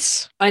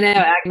 Yes. I know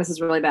Agnes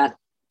is really bad.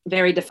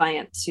 Very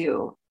defiant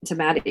to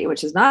Maddie,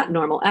 which is not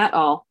normal at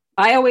all.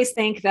 I always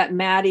think that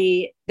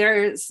Maddie,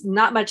 there's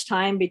not much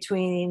time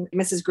between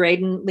Mrs.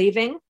 Graydon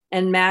leaving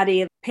and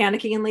Maddie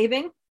panicking and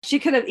leaving. She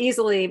could have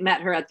easily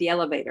met her at the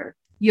elevator.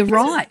 You're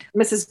right.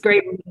 Mrs.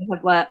 Graydon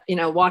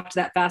have walked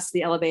that fast to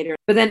the elevator.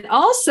 But then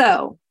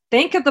also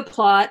think of the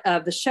plot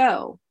of the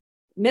show.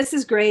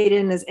 Mrs.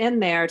 Graydon is in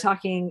there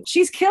talking.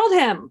 She's killed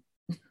him.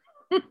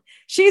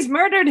 She's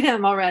murdered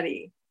him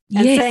already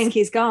and saying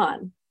he's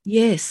gone.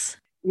 Yes.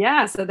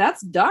 Yeah. So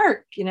that's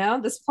dark. You know,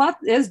 this plot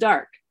is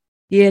dark.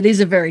 Yeah, it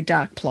is a very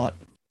dark plot.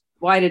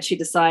 Why did she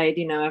decide,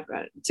 you know,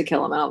 to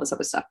kill him and all this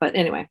other stuff? But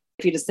anyway,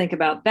 if you just think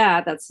about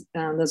that, that's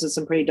those are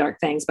some pretty dark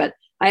things. But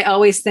I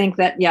always think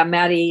that,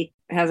 Maddie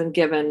hasn't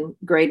given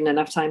Graydon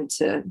enough time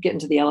to get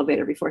into the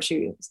elevator before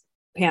she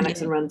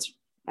panics and runs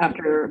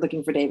after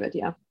looking for David.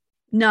 Yeah.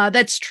 No,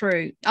 that's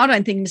true. I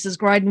don't think Mrs.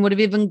 Graydon would have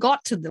even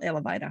got to the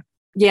elevator.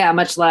 Yeah,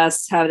 much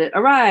less have it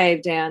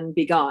arrived and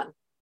be gone.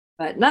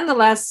 But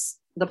nonetheless,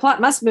 the plot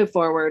must move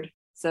forward.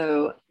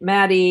 So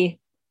Maddie,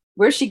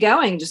 where's she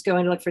going? Just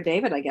going to look for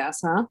David, I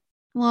guess, huh?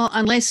 Well,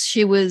 unless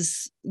she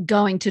was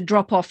going to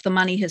drop off the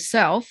money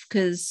herself,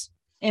 because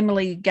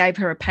Emily gave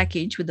her a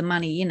package with the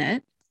money in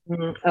it.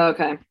 Mm-hmm.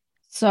 Okay.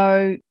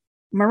 So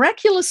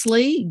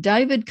miraculously,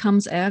 David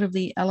comes out of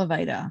the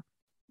elevator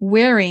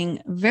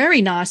wearing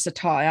very nice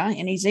attire,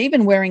 and he's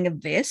even wearing a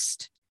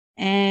vest,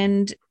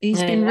 and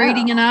he's been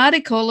reading an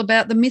article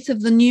about the myth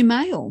of the new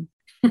male.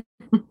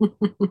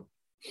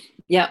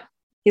 Yep.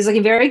 He's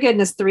looking very good in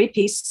his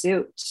 3-piece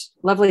suit,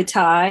 lovely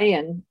tie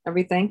and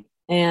everything.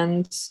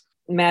 And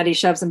Maddie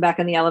shoves him back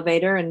in the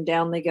elevator, and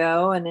down they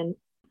go, and then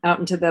out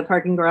into the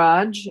parking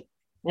garage.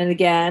 And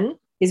again,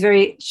 he's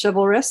very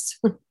chivalrous,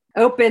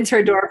 opens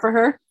her door for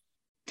her.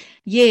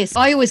 Yes,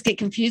 I always get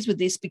confused with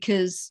this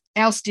because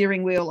our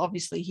steering wheel,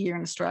 obviously here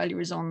in Australia,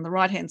 is on the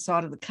right-hand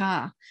side of the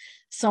car.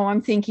 So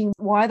I'm thinking,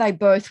 why are they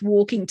both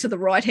walking to the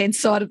right-hand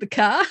side of the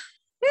car?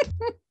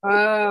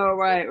 Oh,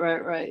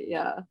 right.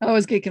 Yeah. I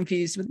always get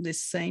confused with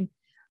this scene.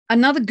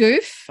 Another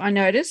goof I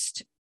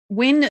noticed,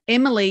 when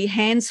Emily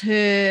hands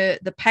her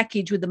the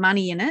package with the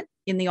money in it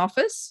in the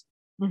office,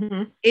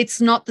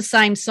 it's not the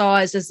same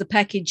size as the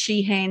package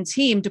she hands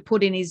him to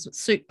put in his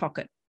suit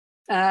pocket.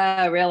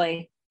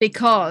 Really?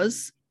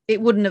 Because it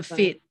wouldn't have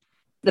fit.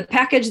 The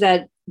package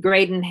that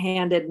Graydon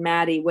handed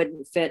Maddie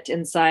wouldn't fit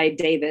inside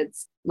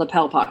David's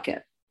lapel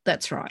pocket.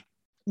 That's right.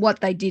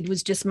 What they did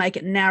was just make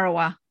it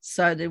narrower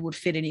so that it would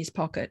fit in his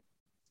pocket.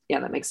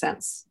 Yeah, that makes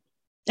sense.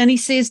 And he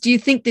says, do you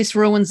think this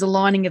ruins the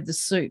lining of the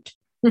suit?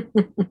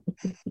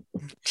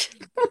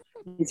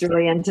 He's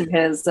really into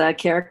his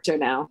character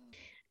now.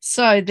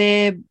 So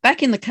they're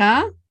back in the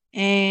car,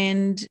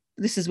 and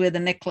this is where the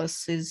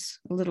necklace is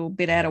a little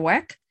bit out of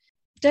whack.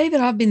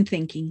 David, I've been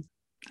thinking,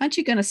 aren't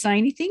you going to say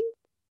anything?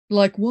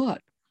 Like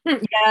what?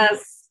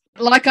 Yes.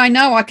 Like I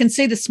know, I can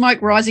see the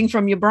smoke rising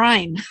from your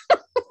brain.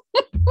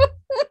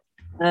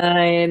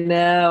 I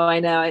know.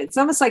 It's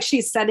almost like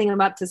she's setting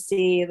him up to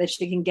see that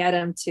she can get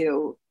him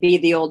to be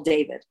the old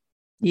David.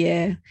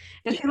 Yeah.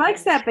 And she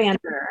likes that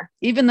banter.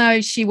 Even though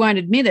she won't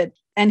admit it.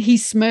 And he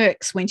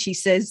smirks when she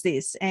says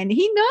this. And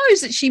he knows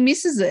that she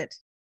misses it.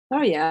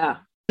 Oh, yeah.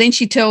 Then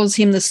she tells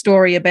him the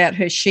story about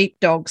her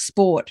sheepdog,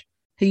 Sport,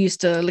 who used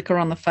to lick her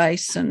on the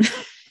face. And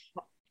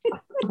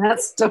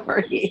that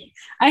story.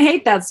 I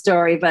hate that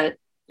story, but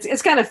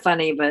It's kind of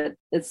funny, but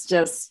it's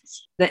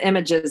just the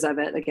images of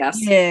it, I guess.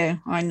 Yeah,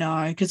 I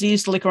know. Because he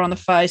used to lick her on the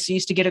face. He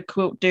used to get her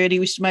quilt dirty.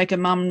 We used to make her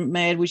mum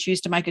mad, which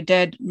used to make her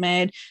dad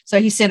mad.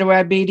 So he sent her to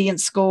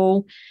obedience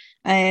school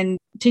and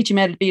teach him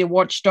how to be a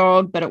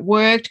watchdog. But it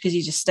worked because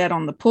he just sat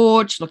on the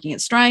porch looking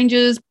at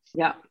strangers.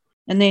 Yeah.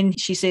 And then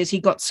she says he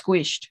got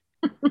squished.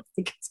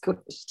 He got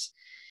squished.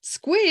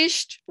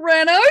 Squished?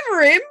 Ran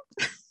over him?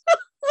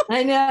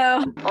 I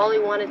know. All he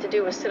wanted to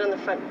do was sit on the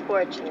front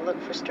porch and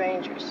look for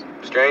strangers.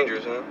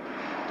 Strangers, huh?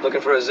 Looking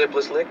for a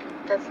zipless lick?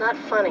 That's not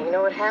funny. You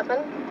know what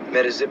happened?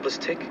 Met a zipless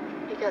tick?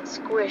 He got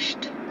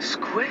squished.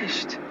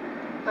 Squished?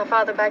 My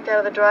father backed out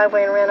of the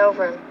driveway and ran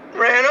over him.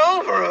 Ran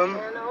over him?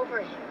 Ran over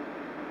him.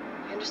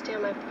 You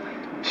understand my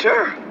point?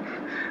 Sure.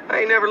 I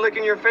ain't never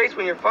licking your face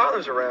when your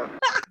father's around.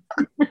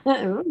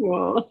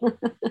 Oh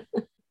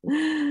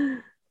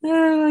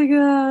my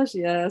gosh,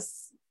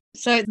 yes.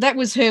 So that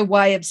was her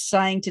way of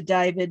saying to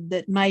David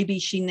that maybe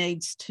she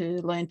needs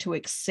to learn to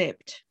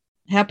accept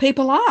how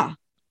people are.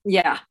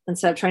 Yeah,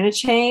 instead of trying to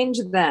change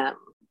them,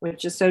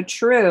 which is so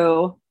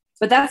true.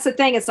 But that's the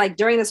thing. It's like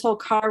during this whole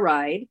car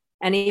ride,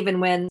 and even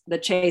when the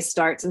chase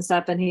starts and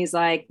stuff, and he's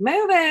like,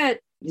 move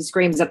it. He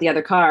screams at the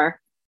other car,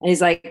 and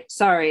he's like,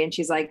 sorry. And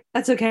she's like,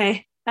 that's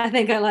okay. I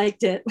think I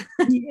liked it.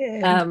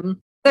 Yeah.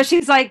 So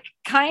she's like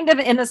kind of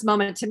in this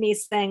moment to me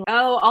saying,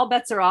 oh, all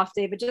bets are off,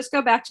 David. Just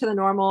go back to the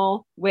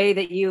normal way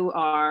that you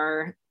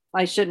are.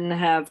 I shouldn't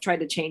have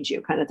tried to change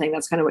you kind of thing.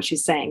 That's kind of what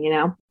she's saying, you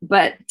know.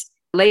 But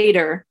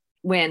later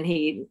when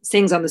he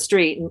sings on the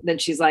street, and then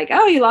she's like,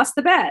 oh, you lost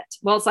the bet.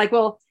 Well, it's like,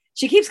 well,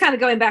 she keeps kind of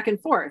going back and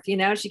forth, you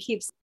know. She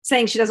keeps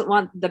saying she doesn't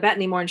want the bet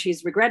anymore and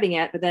she's regretting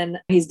it. But then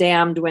he's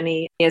damned when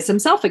he is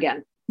himself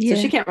again. Yeah.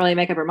 So she can't really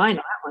make up her mind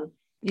on that one.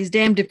 He's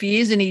damned if he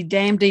is and he's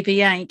damned if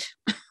he ain't.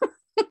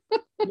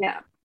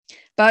 Yeah.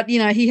 But, you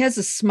know, he has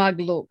a smug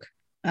look.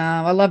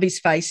 I love his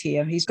face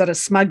here. He's got a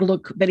smug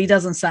look, but he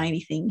doesn't say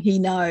anything. He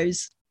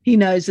knows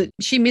that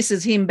she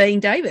misses him being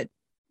David.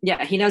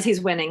 Yeah, he knows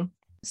he's winning.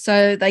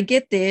 So they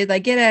get there, they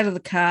get out of the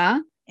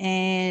car,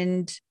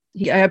 and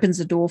he opens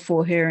the door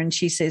for her and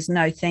she says,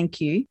 no,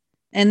 thank you.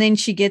 And then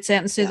she gets out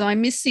and says, I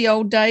miss the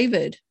old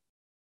David.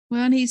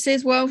 Well, and he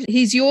says, well,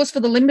 he's yours for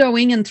the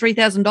limboing and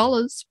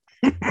 $3,000.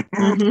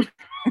 Mm-hmm.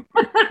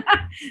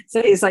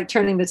 So he's like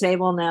turning the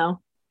table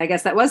now. I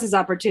guess that was his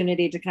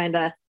opportunity to kind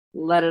of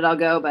let it all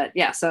go. But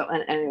yeah, so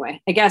anyway,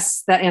 I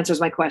guess that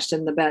answers my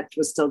question. The bet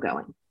was still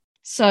going.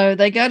 So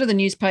they go to the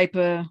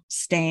newspaper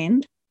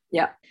stand.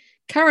 Yeah.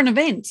 Current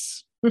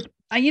events.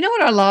 You know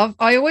what I love?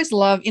 I always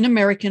love in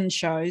American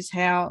shows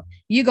how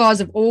you guys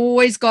have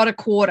always got a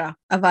quarter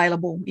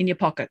available in your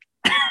pocket.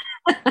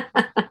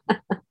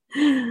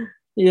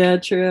 Yeah,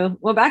 true.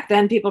 Well, back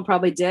then people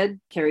probably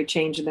did carry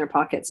change in their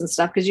pockets and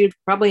stuff because you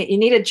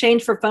needed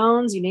change for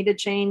phones, you needed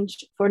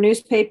change for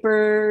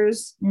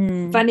newspapers.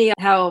 Funny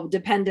how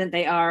dependent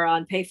they are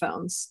on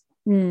payphones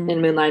in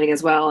Moonlighting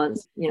as well, and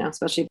you know,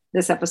 especially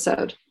this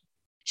episode.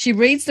 She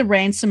reads the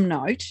ransom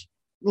note.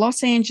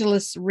 Los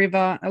Angeles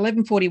River,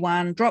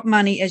 11:41. Drop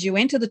money as you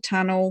enter the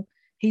tunnel.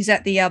 He's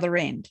at the other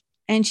end.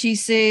 And she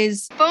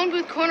says, phone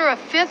booth corner of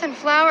 5th and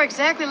Flower,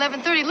 exactly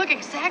 11:30. Look,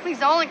 exactly.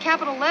 It's all in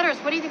capital letters.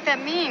 What do you think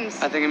that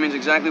means? I think it means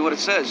exactly what it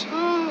says.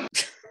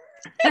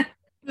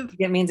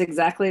 It means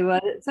exactly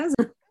what it says.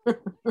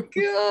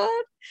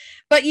 God.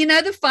 But you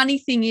know, the funny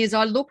thing is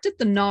I looked at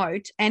the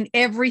note and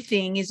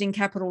everything is in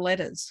capital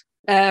letters.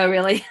 Oh,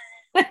 really?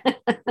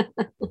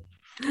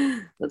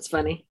 That's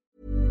funny.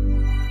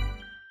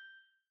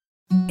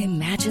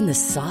 Imagine the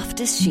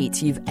softest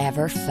sheets you've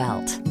ever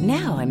felt.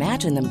 Now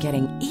imagine them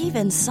getting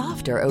even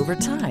softer over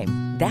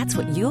time. That's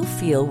what you'll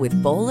feel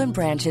with Boll &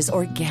 Branch's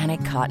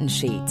organic cotton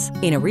sheets.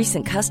 In a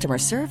recent customer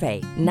survey,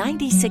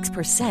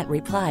 96%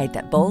 replied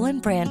that Boll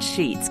 & Branch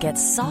sheets get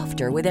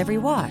softer with every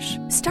wash.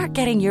 Start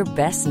getting your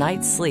best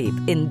night's sleep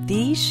in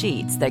these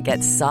sheets that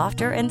get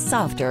softer and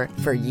softer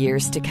for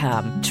years to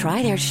come.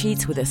 Try their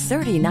sheets with a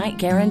 30-night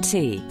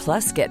guarantee.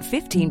 Plus, get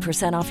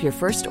 15% off your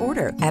first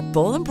order at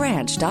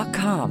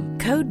bollandbranch.com.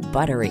 Code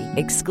BUTTERY.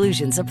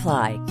 Exclusions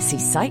apply. See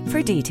site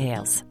for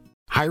details.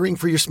 Hiring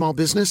for your small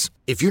business?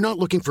 If you're not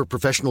looking for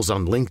professionals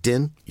on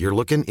LinkedIn, you're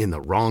looking in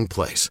the wrong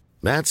place.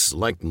 That's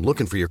like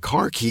looking for your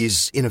car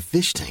keys in a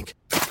fish tank.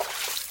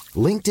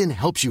 LinkedIn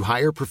helps you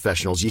hire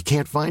professionals you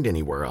can't find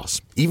anywhere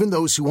else, even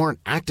those who aren't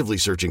actively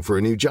searching for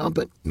a new job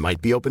but might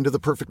be open to the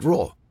perfect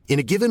role. In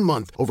a given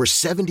month, over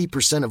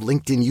 70% of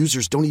LinkedIn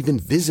users don't even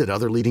visit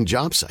other leading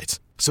job sites.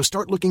 So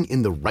start looking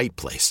in the right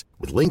place.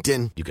 With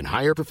LinkedIn, you can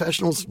hire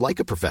professionals like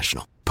a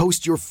professional.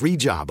 Post your free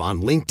job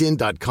on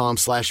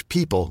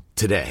linkedin.com/people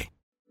today.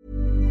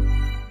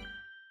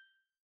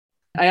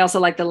 I also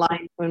like the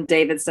line when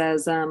David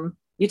says,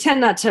 you tend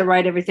not to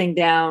write everything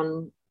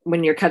down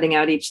when you're cutting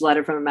out each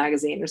letter from a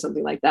magazine or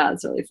something like that.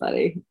 It's really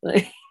funny.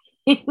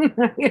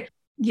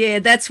 Yeah,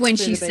 that's when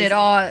she said,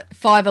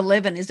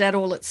 511, is that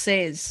all it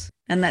says?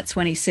 And that's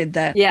when he said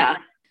that. Yeah.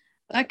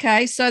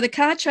 Okay, so the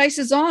car chase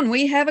is on.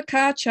 We have a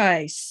car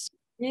chase.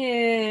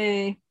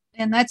 Yay.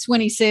 And that's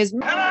when he says,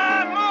 Come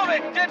on, move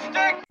it,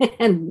 dipstick!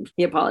 And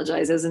he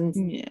apologizes,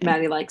 and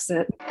Maddie likes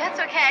it. That's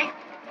okay.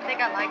 I think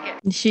I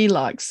like it. She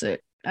likes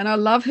it. And I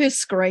love her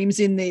screams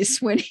in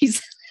this when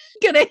he's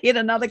going to hit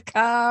another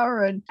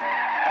car and...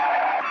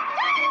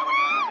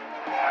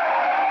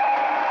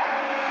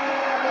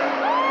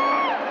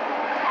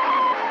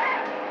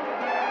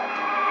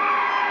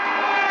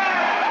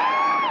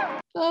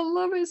 I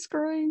love her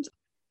screams.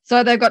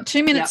 So they've got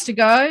 2 minutes to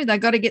go. They've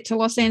got to get to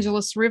Los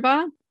Angeles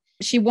River.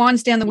 She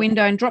winds down the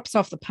window and drops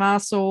off the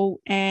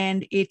parcel,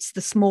 and it's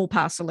the small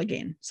parcel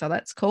again. So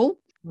that's cool.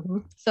 Mm-hmm.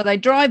 So they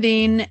drive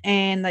in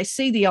and they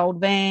see the old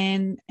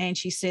van, and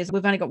she says,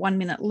 we've only got 1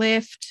 minute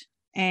left,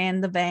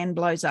 and the van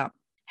blows up.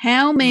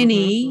 How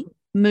many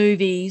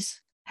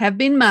movies have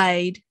been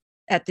made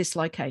at this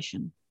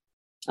location?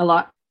 A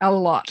lot. A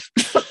lot.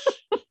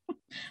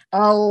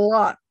 A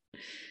lot.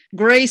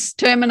 Grease,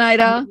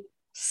 Terminator,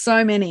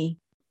 so many.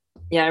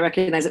 Yeah, I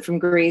recognize it from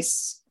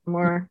Grease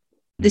more.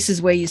 This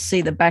is where you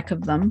see the back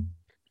of them.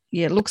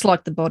 Yeah, it looks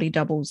like the body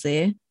doubles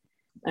there.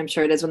 I'm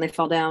sure it is when they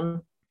fall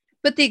down.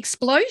 But the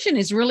explosion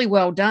is really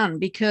well done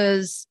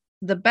because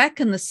the back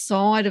and the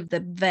side of the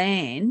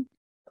van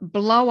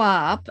blow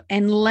up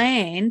and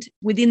land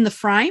within the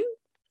frame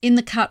in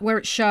the cut where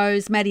it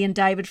shows Maddie and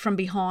David from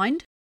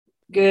behind.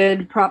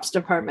 Good props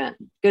department.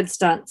 Good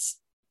stunts.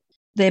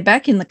 They're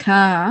back in the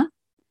car.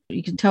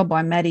 You can tell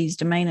by Maddie's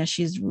demeanour,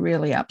 she's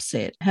really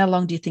upset. How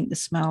long do you think the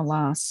smell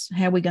lasts?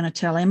 How are we going to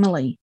tell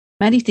Emily?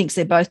 Maddie thinks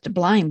they're both to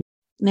blame.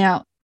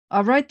 Now,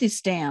 I wrote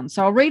this down,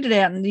 so I'll read it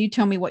out and you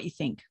tell me what you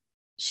think.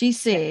 She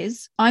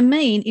says, I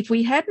mean, if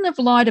we hadn't have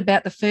lied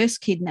about the first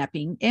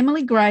kidnapping,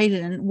 Emily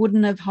Graydon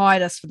wouldn't have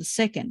hired us for the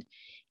second.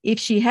 If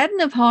she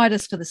hadn't have hired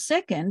us for the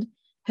second,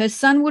 her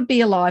son would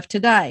be alive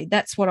today.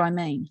 That's what I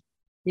mean.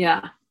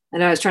 Yeah, I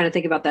know. I was trying to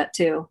think about that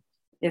too.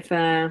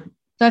 So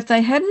if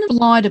they hadn't have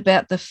lied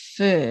about the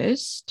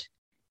first,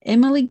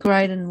 Emily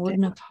Graydon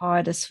wouldn't have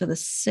hired us for the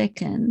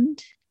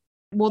second.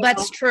 Well,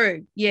 that's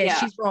true. Yeah,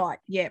 she's right.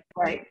 Yeah.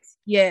 Right.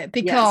 Yeah,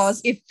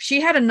 because if she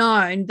had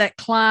known that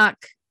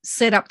Clark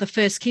set up the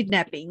first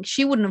kidnapping,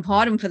 she wouldn't have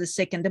hired him for the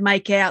second to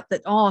make out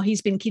that,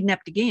 he's been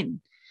kidnapped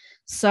again.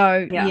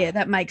 So,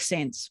 that makes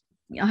sense.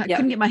 I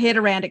couldn't get my head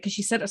around it because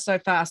she said it so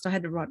fast. I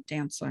had to write it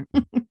down. So,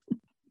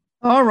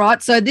 all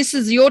right. So this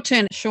is your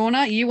turn,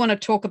 Shauna. You want to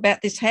talk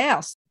about this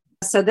house.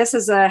 So this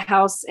is a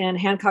house in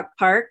Hancock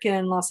Park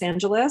in Los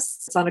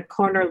Angeles. It's on a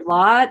corner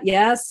lot.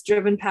 Yes,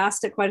 driven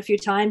past it quite a few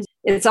times.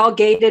 It's all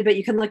gated, but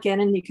you can look in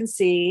and you can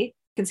see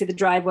the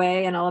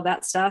driveway and all of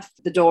that stuff,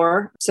 the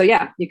door. So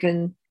yeah, you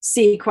can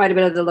see quite a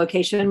bit of the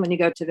location when you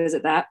go to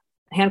visit that.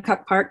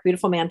 Hancock Park,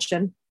 beautiful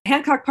mansion.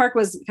 Hancock Park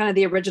was kind of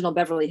the original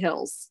Beverly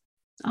Hills.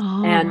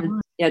 Oh.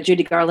 And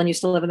Judy Garland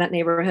used to live in that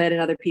neighborhood and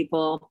other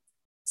people.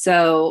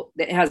 So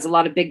it has a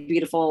lot of big,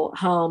 beautiful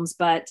homes,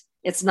 but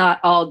it's not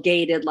all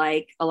gated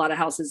like a lot of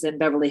houses in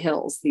Beverly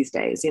Hills these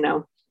days.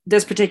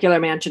 This particular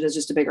mansion is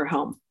just a bigger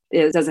home.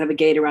 It doesn't have a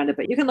gate around it,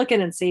 but you can look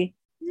in and see.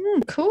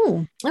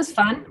 Cool. That's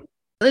fun.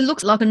 It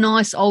looks like a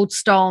nice old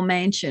style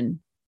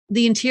mansion.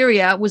 The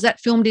interior, was that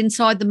filmed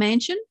inside the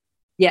mansion?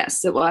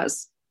 Yes, it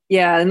was.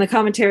 Yeah. In the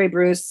commentary,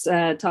 Bruce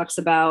talks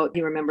about,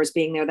 he remembers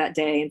being there that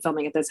day and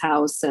filming at this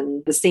house,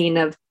 and the scene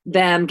of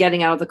them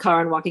getting out of the car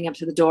and walking up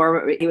to the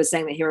door. He was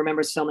saying that he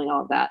remembers filming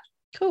all of that.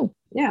 Cool.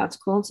 Yeah, it's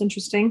cool. It's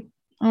interesting.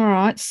 All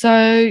right.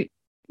 So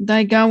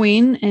they go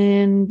in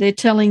and they're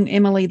telling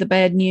Emily the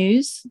bad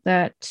news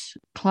that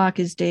Clark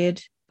is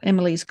dead.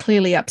 Emily's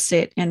clearly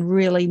upset and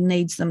really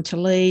needs them to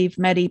leave.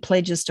 Maddie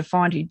pledges to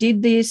find who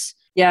did this.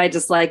 Yeah, I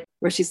just like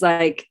where she's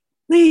like,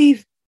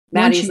 leave.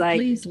 Maddie's like,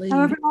 please leave.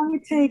 However long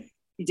it takes.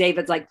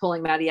 David's like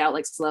pulling Maddie out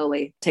like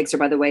slowly, takes her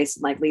by the waist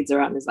and like leads her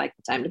out and is like,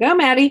 time to go,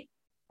 Maddie.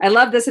 I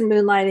love this in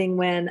Moonlighting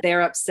when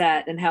they're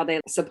upset and how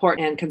they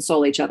support and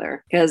console each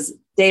other, because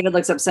David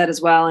looks upset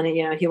as well. And,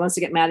 he wants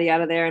to get Maddie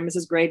out of there, and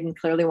Mrs. Graydon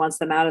clearly wants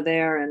them out of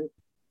there. And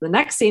the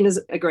next scene is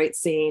a great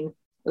scene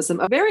with some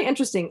very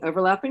interesting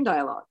overlapping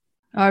dialogue.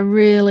 I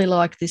really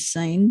like this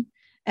scene.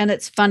 And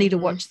it's funny to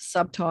watch the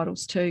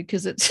subtitles too,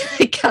 because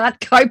you can't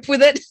cope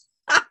with it.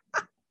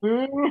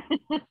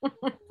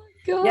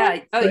 God, yeah.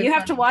 Oh, so you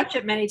have funny. to watch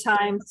it many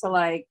times to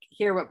like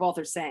hear what both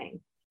are saying.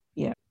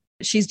 Yeah.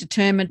 She's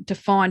determined to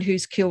find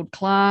who's killed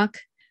Clark,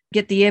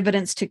 get the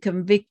evidence to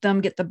convict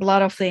them, get the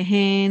blood off their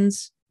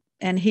hands.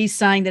 And he's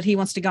saying that he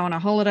wants to go on a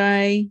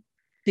holiday.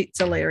 It's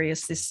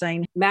hilarious, this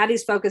scene.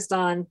 Maddie's focused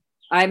on,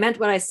 I meant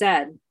what I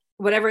said.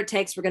 Whatever it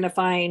takes, we're going to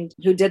find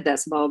who did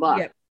this, blah, blah,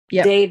 blah.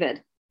 Yep.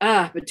 David,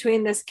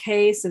 between this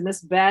case and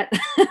this bet,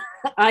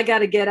 I got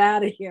to get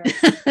out of here.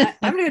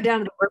 I'm going to go down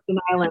to the Virgin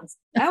Islands.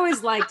 I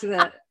always liked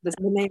the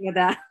name of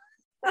that.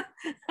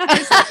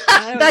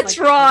 That's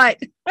right.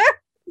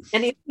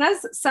 And he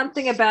says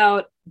something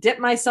about dip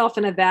myself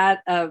in a vat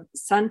of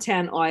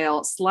suntan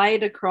oil,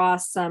 slide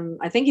across some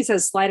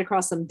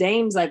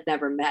dames I've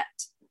never met,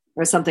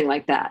 or something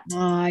like that. Oh,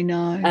 I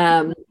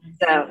know.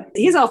 So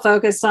he's all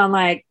focused on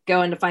like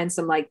going to find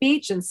some like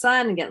beach and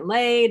sun and getting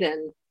laid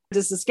and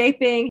just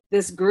escaping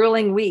this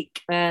grueling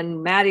week.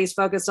 And Maddie's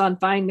focused on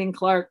finding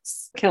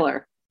Clark's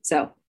killer.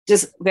 So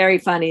just very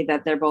funny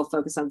that they're both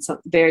focused on some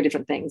very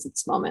different things at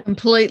this moment.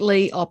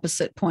 Completely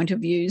opposite point of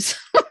views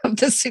of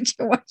the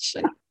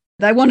situation.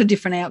 They want a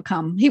different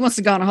outcome. He wants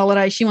to go on a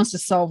holiday. She wants to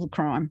solve the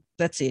crime.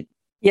 That's it.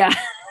 Yeah,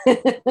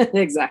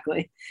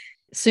 exactly.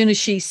 As soon as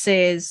she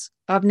says,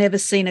 I've never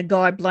seen a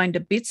guy blown to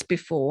bits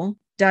before,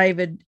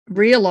 David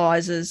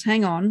realizes,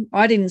 hang on,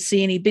 I didn't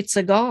see any bits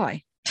of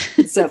guy.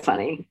 It's so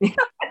funny.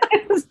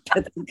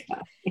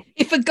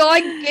 If a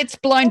guy gets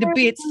blown to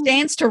bits,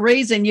 stands to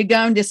reason you're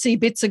going to see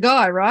bits of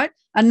guy, right?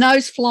 A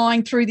nose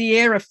flying through the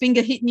air, a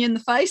finger hitting you in the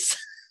face.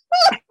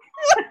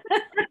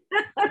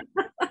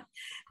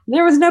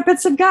 There was no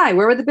bits of guy.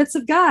 Where were the bits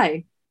of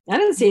guy? I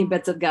didn't see any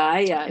bits of guy.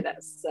 Yeah,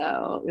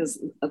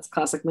 that's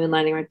classic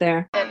moonlighting right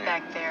there.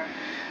 Back there.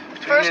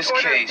 Between First this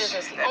order case, of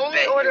business. The that only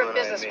bet order you of and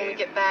I business when we made,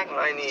 get back what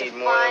I is need to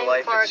more than find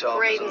life Clark itself is a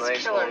Graydon's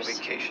nice long killers.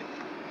 vacation.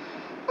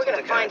 We're going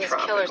to Something find his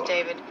kinda killers,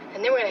 tropical. David,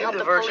 and then we're going to help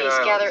Maybe the the Virgin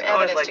police gather Islands. I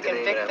always evidence liked to the name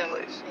of convict that them.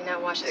 place. May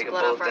not wash his Take a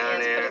blood off boat our down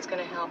hands, there, but it's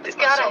going to help. It's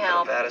dip got to myself in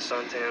help. a vat of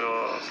suntan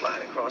oil,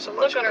 slide across a The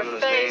bunch look of on her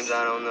criminals' face. names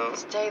I don't know.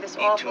 This day, this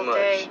Eat awful too much,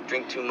 day.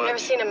 drink too Never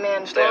much. seen a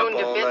man Stay up blown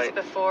to all bits night.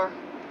 before.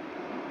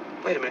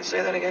 Wait a minute,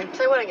 say that again?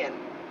 Say what again?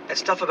 That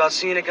stuff about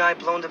seeing a guy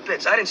blown to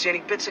bits. I didn't see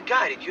any bits of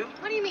guy, did you?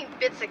 What do you mean,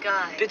 bits of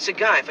guy? Bits of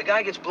guy. If a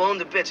guy gets blown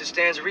to bits, it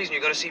stands to reason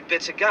you're going to see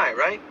bits of guy,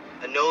 right?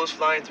 A nose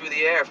flying through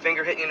the air, a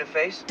finger hitting you in the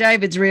face.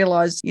 David's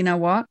realised, you know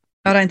what?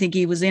 I don't think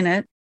he was in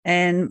it.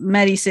 And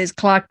Maddie says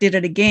Clark did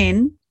it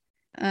again.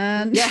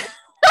 And Yeah.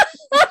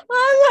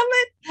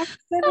 I love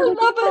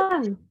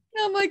it.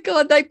 Oh, my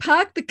God. They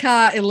parked the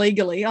car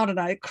illegally, I don't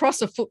know,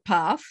 across a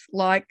footpath.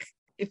 Like,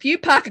 if you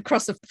park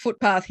across a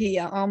footpath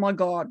here, oh, my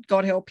God,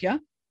 God help you.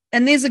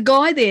 And there's a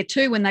guy there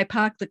too when they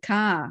park the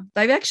car.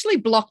 They've actually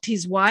blocked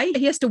his way.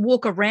 He has to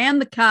walk around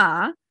the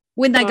car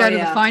when they go to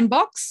the phone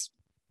box.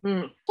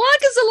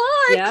 Clark is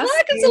alive. Yes.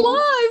 Clark is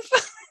alive.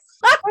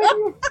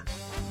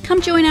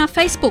 Come join our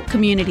Facebook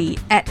community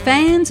at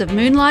Fans of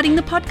Moonlighting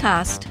the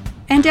Podcast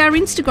and our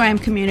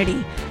Instagram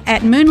community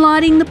at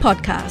Moonlighting the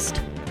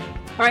Podcast.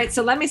 All right,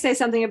 so let me say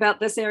something about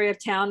this area of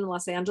town in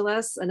Los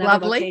Angeles,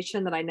 another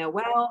location that I know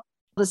well.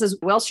 This is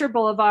Wilshire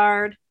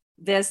Boulevard.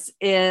 This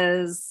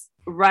is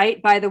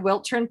right by the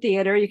Wiltern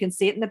Theater. You can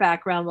see it in the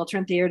background.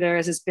 Wiltern Theater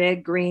is this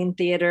big green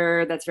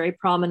theater that's very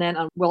prominent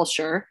on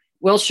Wilshire.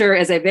 Wilshire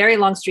is a very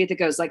long street that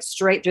goes like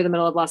straight through the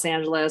middle of Los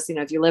Angeles. You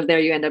know, if you live there,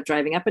 you end up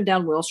driving up and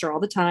down Wilshire all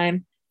the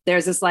time.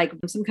 There's this like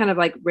some kind of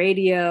like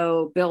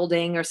radio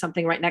building or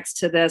something right next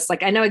to this.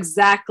 Like I know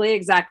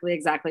exactly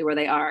where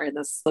they are in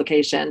this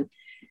location.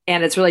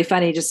 And it's really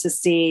funny just to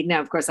see. Now,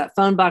 of course, that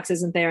phone box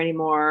isn't there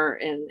anymore.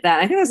 And that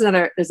I think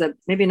there's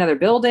maybe another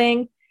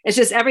building. It's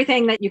just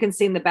everything that you can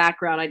see in the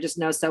background. I just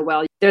know so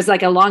well. There's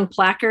like a long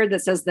placard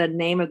that says the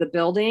name of the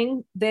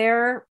building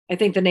there. I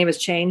think the name has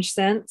changed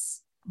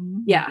since.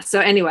 Mm-hmm. Yeah. So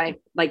anyway,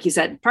 like you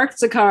said,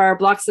 parks the car,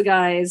 blocks the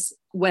guy's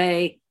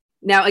way.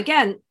 Now,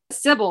 again,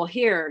 Sybil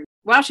here,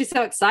 wow, she's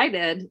so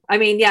excited. I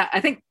mean, yeah,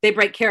 I think they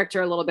break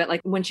character a little bit.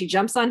 Like when she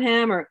jumps on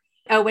him or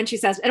when she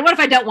says, and what if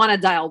I don't want to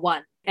dial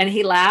 1? And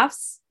he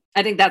laughs.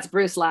 I think that's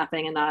Bruce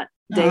laughing and not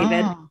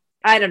David. Oh.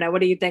 I don't know.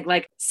 What do you think?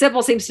 Like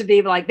Sybil seems to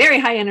be like very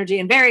high energy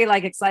and very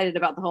like excited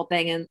about the whole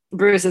thing. And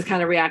Bruce is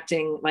kind of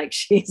reacting like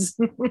she's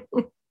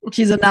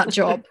a nut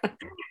job.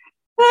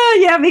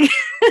 Yeah. Because,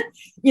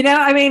 you know,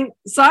 I mean,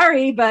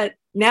 sorry, but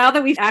now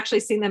that we've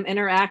actually seen them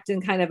interact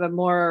in kind of a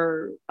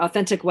more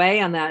authentic way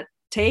on that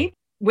tape,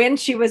 when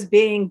she was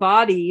being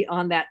bawdy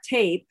on that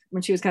tape,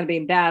 when she was kind of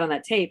being bad on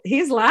that tape,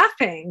 he's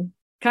laughing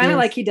kind of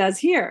like he does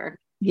here.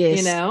 Yes.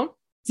 You know?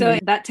 So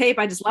that tape,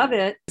 I just love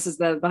it. This is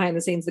the behind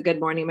the scenes, the Good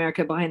Morning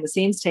America behind the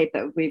scenes tape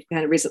that we've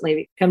kind of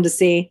recently come to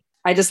see.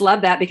 I just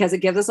love that because it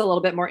gives us a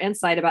little bit more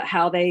insight about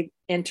how they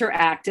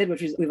interacted,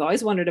 which we've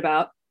always wondered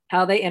about,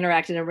 how they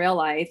interacted in real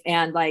life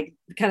and like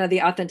kind of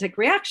the authentic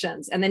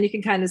reactions. And then you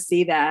can kind of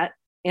see that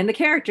in the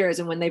characters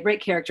and when they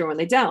break character, when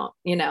they don't,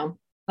 you know,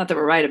 not that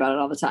we're right about it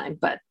all the time,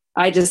 but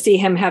I just see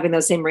him having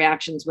those same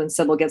reactions when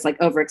Sybil gets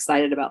like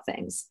overexcited about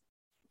things.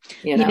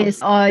 You know,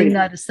 yes, I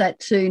noticed that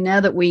too.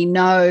 Now that we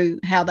know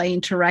how they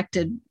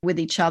interacted with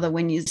each other,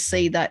 when you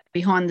see that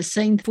behind the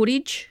scene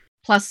footage,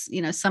 plus,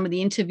 you know, some of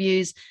the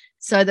interviews,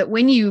 so that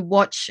when you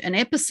watch an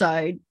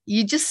episode,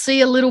 you just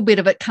see a little bit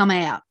of it come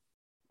out.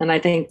 And I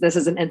think this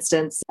is an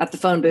instance at the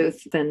phone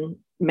booth and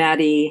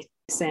Maddie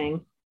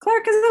saying,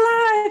 Clark is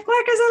alive,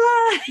 Clark is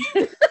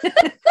alive.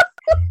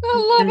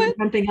 I love it.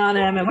 Jumping on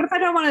him. And what if I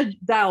don't want to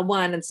dial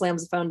 1 and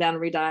slams the phone down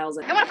and redials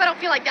it? And what if I don't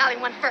feel like dialing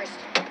 1 first?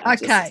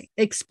 Okay,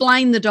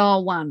 explain the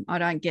dial 1. I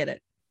don't get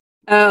it.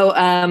 Oh,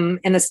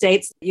 in the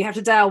States, you have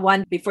to dial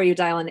 1 before you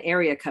dial an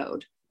area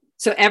code.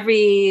 So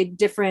every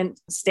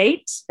different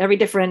state,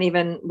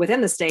 even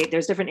within the state,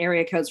 there's different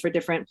area codes for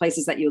different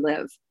places that you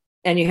live.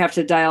 And you have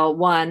to dial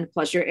 1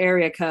 plus your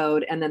area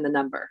code and then the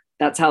number.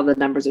 That's how the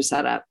numbers are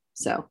set up.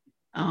 So.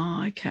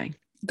 Oh, okay.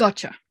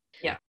 Gotcha.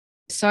 Yeah.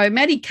 So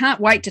Maddie can't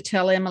wait to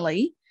tell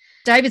Emily.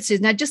 David says,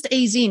 now just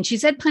ease in.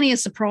 She's had plenty of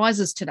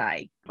surprises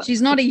today.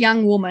 She's not a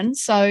young woman,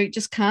 so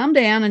just calm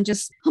down and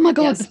just, oh my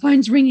God, yes. The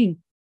phone's ringing.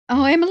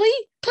 Oh, Emily,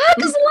 Clark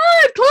is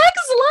alive. Clark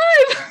is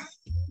alive.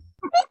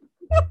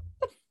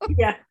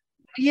 Yeah.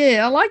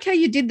 Yeah, I like how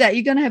you did that.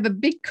 You're going to have a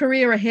big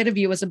career ahead of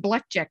you as a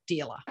blackjack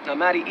dealer. Now,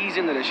 Maddie, ease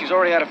into this. She's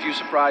already had a few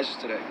surprises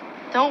today.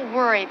 Don't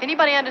worry. If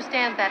anybody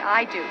understands that,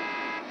 I do.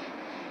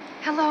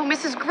 Hello,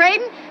 Mrs.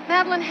 Graydon?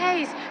 Madeline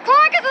Hayes.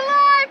 Clark is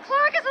alive!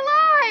 Clark is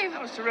alive!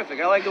 That was terrific.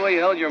 I like the way you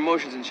held your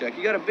emotions in check.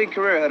 You got a big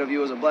career ahead of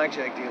you as a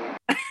blackjack dealer.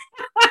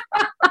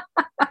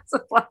 That's a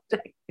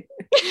blackjack.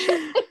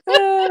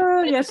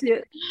 Oh, yes,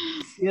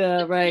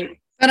 yeah, right.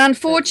 But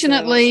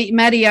unfortunately,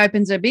 Maddie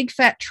opens a big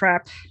fat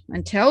trap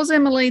and tells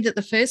Emily that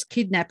the first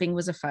kidnapping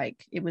was a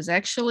fake. It was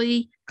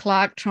actually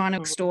Clark trying to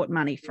extort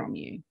money from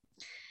you.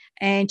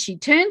 And she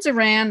turns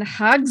around,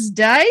 hugs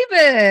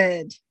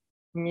David.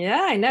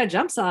 Yeah, I know.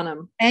 Jumps on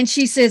him. And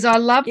she says, I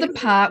love the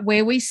part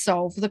where we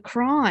solve the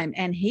crime.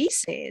 And he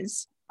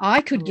says,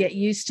 I could get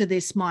used to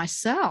this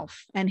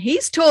myself. And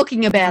he's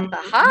talking about the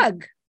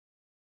hug.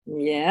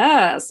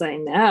 Yes, I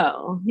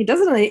know. He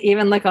doesn't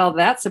even look all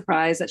that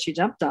surprised that she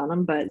jumped on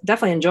him, but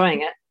definitely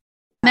enjoying it.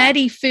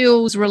 Maddie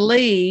feels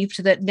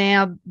relieved that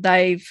now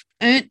they've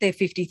earned their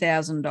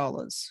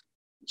 $50,000.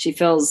 She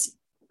feels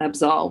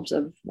absolved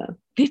of the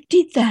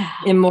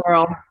 $50,000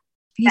 immoral.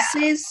 He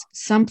says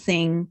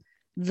something,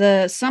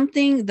 the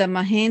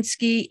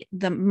Mahansky,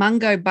 the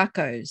Mungo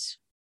Buccos.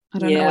 I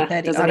don't know what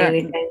that is.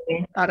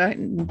 I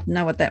don't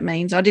know what that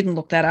means. I didn't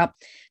look that up.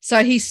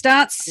 So he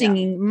starts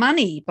singing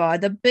Money by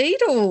the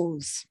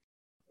Beatles.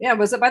 Yeah,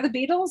 was it by the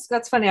Beatles?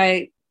 That's funny.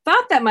 I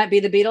thought that might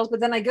be the Beatles, but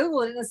then I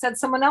Googled it and it said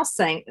someone else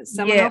sang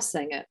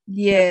it.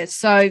 Yeah,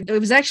 so it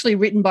was actually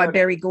written by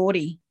Berry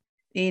Gordy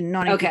in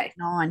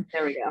 1959. Okay.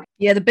 There we go.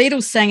 Yeah, the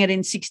Beatles sang it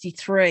in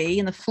 63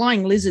 and the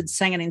Flying Lizards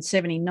sang it in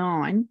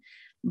 79.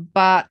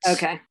 But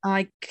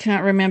I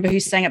can't remember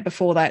who sang it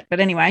before that. But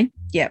anyway,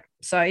 yeah.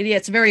 So, yeah,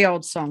 it's a very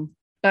old song.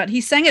 But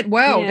he sang it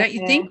well, don't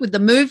you think, with the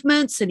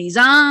movements and his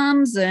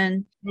arms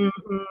and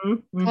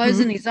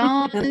closing his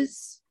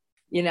eyes.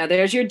 You know,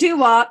 there's your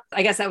doo-wop.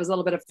 I guess that was a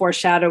little bit of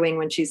foreshadowing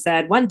when she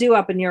said, one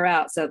doo-wop and you're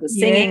out. So the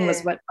singing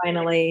was what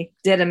finally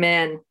did him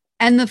in.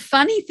 And the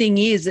funny thing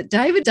is that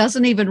David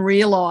doesn't even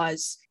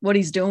realize what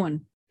he's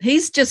doing.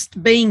 He's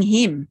just being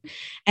him.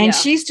 And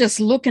she's just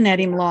looking at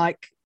him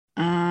like,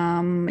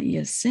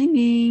 you're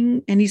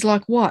singing. And he's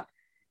like, what?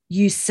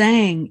 You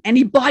sang. And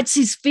he bites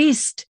his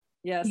fist.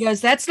 Yes. He goes,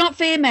 that's not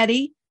fair,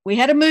 Maddie. We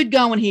had a mood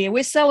going here.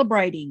 We're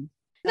celebrating.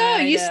 No,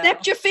 you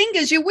snapped your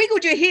fingers. You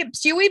wiggled your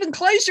hips. You even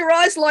closed your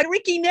eyes like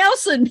Ricky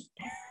Nelson.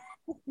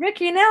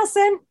 Ricky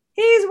Nelson,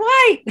 he's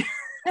white.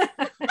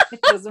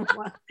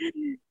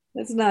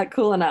 That's not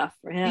cool enough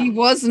for him. He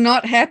was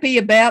not happy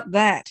about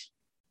that.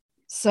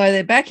 So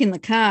they're back in the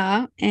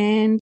car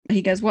and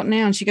he goes, what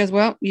now? And she goes,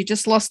 well, you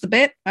just lost the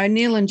bet.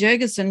 O'Neill and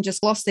Jurgensen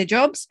just lost their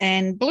jobs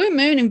and Blue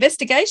Moon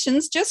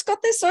Investigations just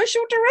got their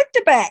social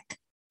director back.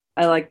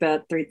 I like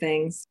that. 3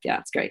 things. Yeah,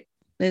 it's great.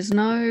 There's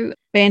no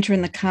banter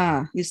in the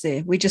car, is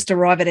there? We just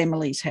arrive at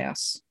Emily's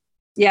house.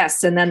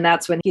 Yes, and then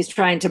that's when he's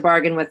trying to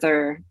bargain with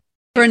her.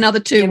 For another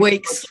 2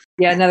 weeks.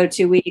 Yeah, another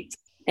 2 weeks.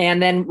 And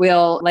then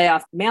we'll lay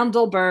off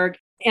Mandelberg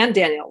and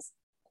Daniels.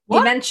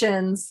 What?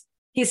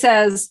 He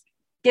says,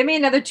 give me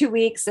another 2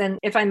 weeks, and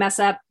if I mess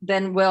up,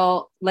 then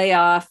we'll lay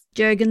off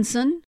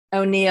Jurgensen,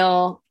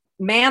 O'Neill,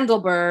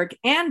 Mandelberg,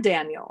 and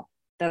Daniel.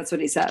 That's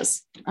what he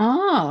says.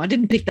 Oh, I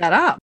didn't pick that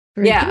up.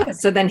 Very good.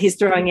 So then he's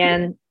throwing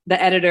in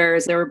the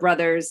editors. There were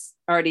brothers,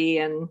 Artie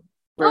and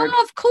Berg.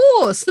 Oh, of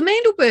course, the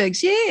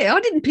Mandelbergs. Yeah,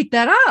 I didn't pick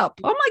that up.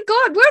 Oh, my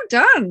God, well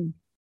done.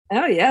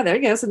 Oh, yeah, there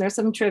you go. So there's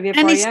some trivia for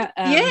you.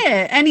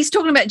 And he's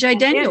talking about Jay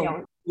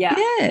Daniel. Yeah,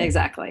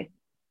 exactly.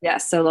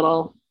 Yes, so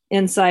little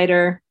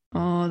insider.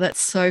 Oh, that's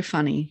so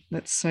funny.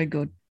 That's so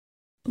good.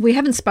 We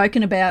haven't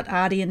spoken about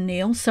Artie and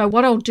Neil, so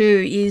what I'll do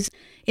is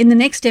in the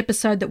next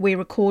episode that we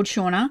record,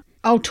 Shauna,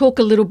 I'll talk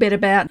a little bit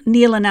about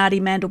Neil and Artie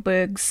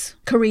Mandelberg's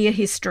career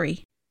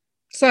history.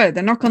 So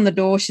they knock on the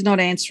door, she's not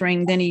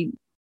answering, then he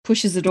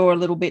pushes the door a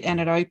little bit and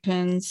it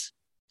opens.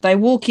 They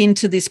walk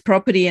into this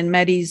property and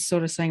Maddie's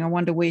sort of saying, I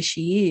wonder where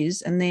she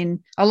is. And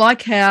then I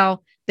like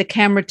how the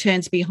camera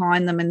turns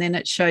behind them and then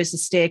it shows the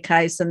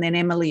staircase and then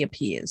Emily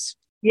appears.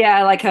 Yeah,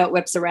 I like how it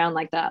whips around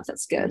like that.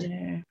 That's good.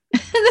 Yeah.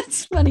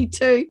 That's funny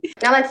too.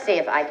 Now let's see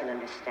if I can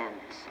understand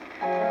this.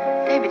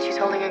 David, she's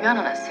holding a gun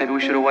on us. Maybe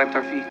we should have wiped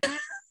our feet.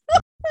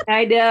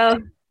 I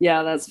know.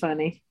 Yeah, that's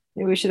funny.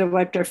 Maybe we should have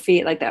wiped our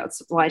feet. Like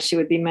that's why she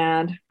would be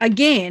mad.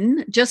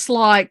 Again, just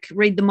like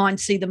Read the Mind,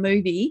 See the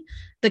Movie,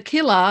 the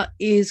killer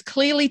is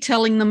clearly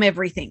telling them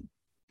everything.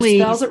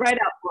 Spells it right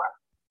out for her.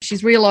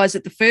 She's realised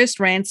that the first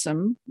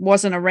ransom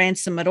wasn't a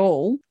ransom at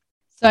all.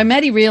 So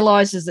Maddie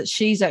realises that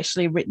she's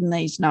actually written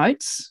these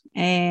notes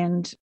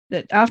and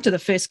that after the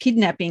first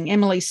kidnapping,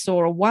 Emily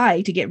saw a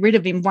way to get rid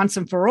of him once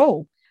and for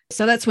all.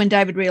 So that's when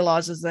David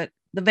realises that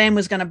the van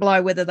was going to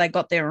blow whether they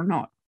got there or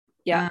not.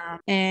 Yeah.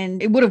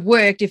 And it would have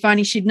worked if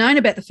only she'd known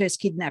about the first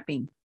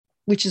kidnapping,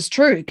 which is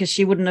true because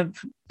she wouldn't have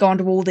gone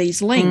to all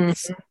these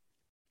lengths.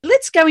 Mm-hmm.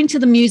 Let's go into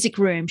the music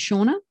room,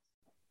 Shauna.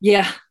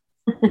 Yeah.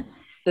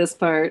 This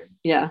part.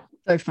 Yeah.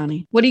 So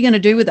funny. What are you going to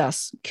do with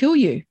us? Kill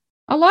you.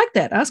 I like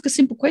that. Ask a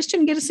simple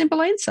question and get a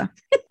simple answer.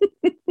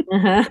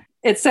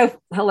 It's so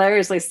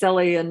hilariously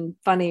silly and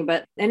funny,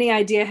 but any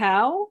idea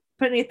how?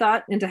 Put any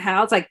thought into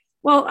how? It's like,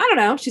 well, I don't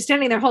know. She's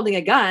standing there holding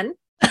a gun.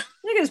 I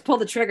can just pull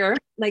the trigger.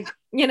 Like,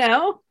 you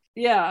know,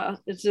 Yeah,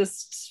 it's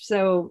just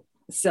so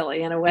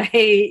silly in a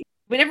way.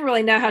 We never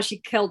really know how she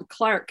killed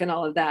Clark and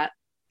all of that.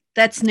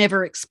 That's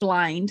never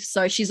explained.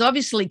 So she's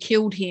obviously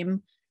killed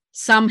him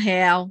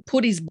somehow,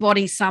 put his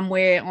body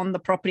somewhere on the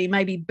property,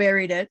 maybe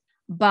buried it,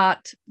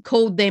 but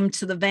called them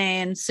to the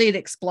van, see it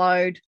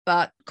explode.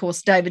 But, of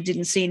course, David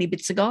didn't see any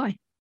bits of Guy.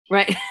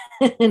 Right.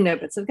 No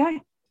bits of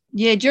Guy.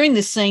 Yeah, during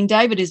this scene,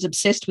 David is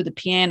obsessed with the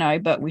piano,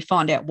 but we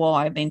find out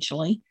why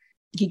eventually.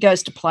 He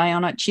goes to play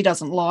on it. She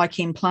doesn't like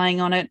him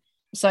playing on it.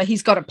 So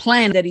he's got a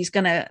plan that he's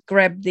going to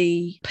grab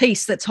the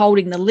piece that's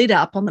holding the lid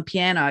up on the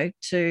piano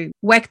to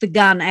whack the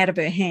gun out of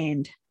her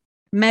hand.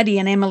 Maddie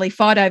and Emily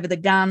fight over the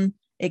gun.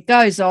 It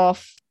goes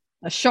off.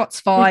 A shot's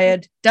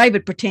fired.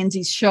 David pretends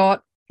he's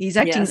shot. He's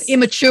acting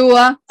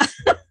immature.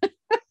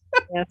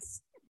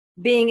 Yes.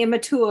 Being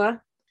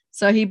immature.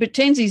 So he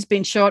pretends he's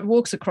been shot,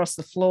 walks across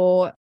the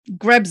floor,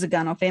 grabs the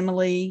gun off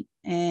Emily,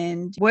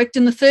 and worked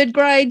in the 3rd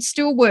grade,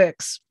 still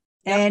works.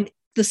 Yep. And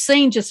the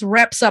scene just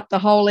wraps up the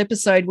whole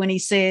episode when he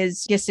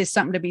says, yes, there's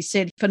something to be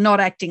said for not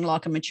acting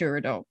like a mature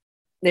adult.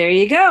 There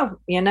you go.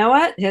 You know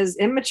what? His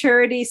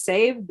immaturity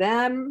saved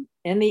them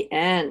in the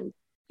end.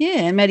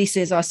 Yeah, and Maddie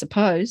says, I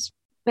suppose.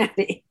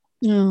 Maddie.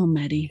 Oh,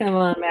 Maddie. Come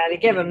on, Maddie.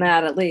 Give him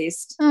that at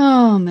least.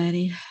 Oh,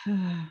 Maddie.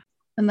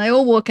 And they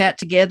all walk out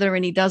together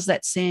and he does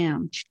that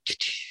sound.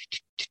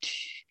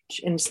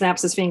 And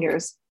snaps his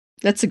fingers.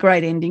 That's a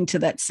great ending to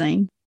that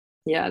scene.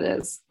 Yeah, it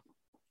is.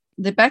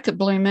 They're back at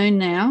Blue Moon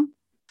now,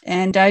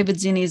 and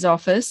David's in his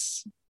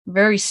office,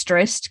 very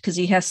stressed because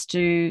he has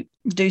to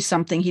do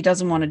something he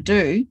doesn't want to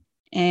do.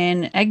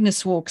 And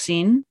Agnes walks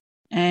in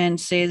and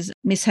says,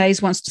 Miss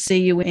Hayes wants to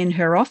see you in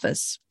her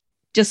office.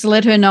 Just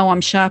let her know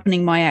I'm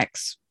sharpening my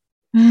axe.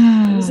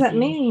 What does that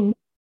mean?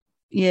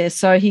 Yeah,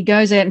 so he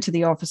goes out into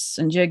the office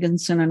and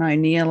Jurgensen and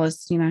O'Neill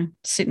is,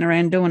 sitting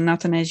around doing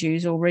nothing as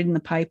usual, reading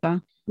the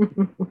paper.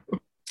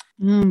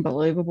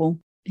 Unbelievable.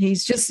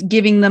 He's just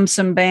giving them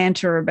some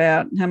banter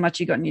about how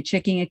much you got in your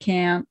checking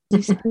account.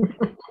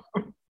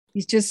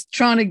 He's just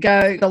trying to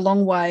go a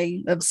long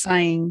way of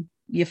saying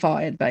you're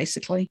fired,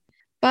 basically.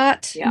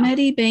 But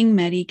Maddie, being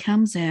Maddie,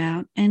 comes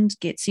out and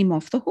gets him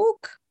off the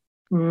hook.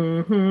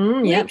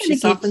 Mm-hmm. Yep, she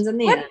softens in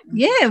the end.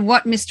 Yeah,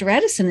 what Mr.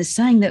 Addison is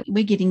saying, that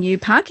we're getting you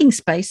parking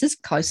spaces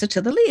closer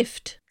to the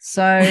lift.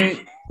 So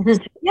the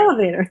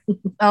elevator.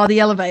 Oh,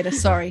 the elevator,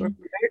 sorry.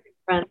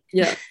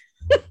 Yeah.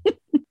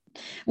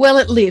 Well,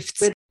 it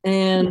lifts.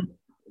 And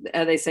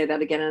they say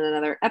that again in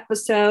another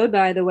episode,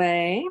 by the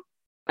way.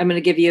 I'm going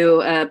to give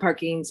you a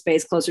parking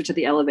space closer to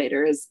the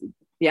elevator.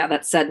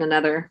 That's said in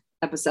another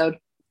episode.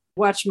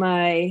 Watch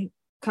my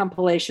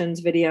compilations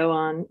video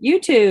on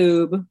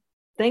YouTube.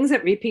 Things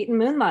that repeat in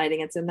Moonlighting.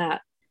 It's in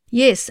that.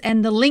 Yes,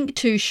 and the link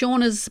to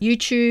Shauna's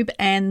YouTube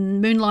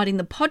and Moonlighting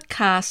the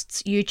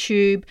Podcast's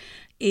YouTube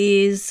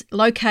is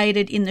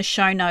located in the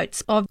show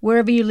notes of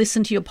wherever you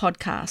listen to your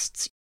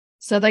podcasts.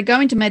 So they go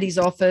into Maddie's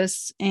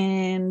office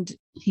and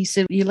he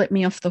said, you let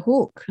me off the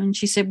hook. And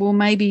she said, well,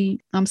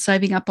 maybe I'm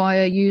saving up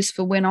IOUs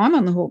for when I'm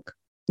on the hook.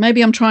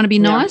 Maybe I'm trying to be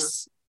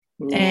nice.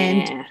 Nah.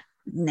 And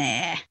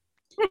nah.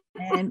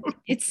 And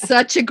it's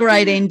such a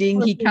great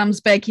ending. He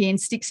comes back in,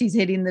 sticks his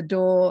head in the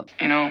door.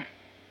 I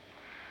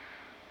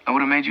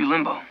would have made you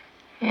limbo.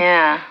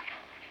 Yeah,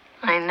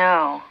 I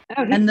know.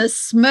 And the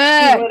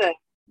smirk.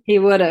 He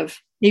would have.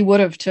 He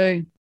would have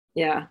too.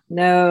 Yeah,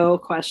 no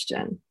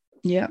question.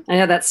 Yeah. I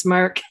know that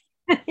smirk.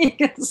 He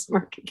got a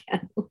smirk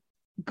again.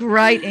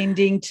 Great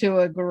ending to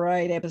a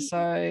great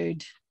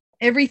episode.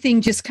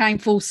 Everything just came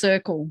full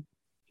circle.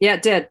 Yeah,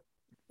 it did.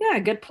 Yeah,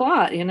 good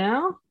plot,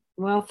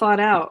 well thought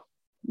out.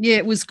 Yeah,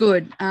 it was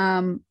good.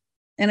 And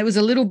it was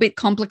a little bit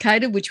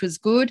complicated, which was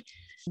good.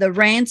 The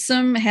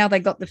ransom, how they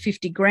got the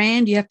 50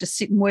 grand, you have to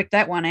sit and work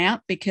that one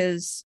out,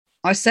 because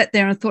I sat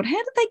there and thought, how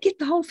did they get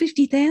the whole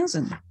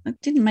 50,000?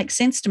 It didn't make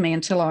sense to me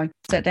until I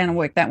sat down and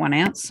worked that one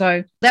out.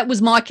 So that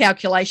was my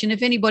calculation.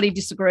 If anybody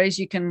disagrees,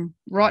 you can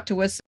write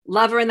to us.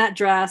 Love her in that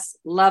dress.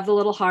 Love the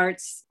little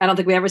hearts. I don't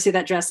think we ever see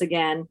that dress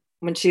again,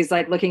 when she's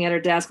like looking at her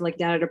desk and looking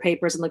down at her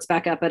papers and looks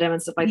back up at him and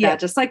stuff like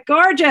that. Just like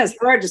gorgeous.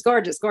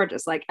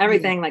 Like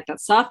everything, like that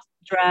soft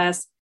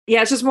dress.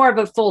 Yeah, it's just more of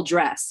a full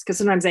dress, because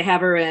sometimes they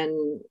have her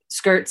in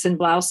skirts and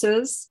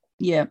blouses.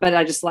 Yeah. But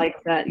I just like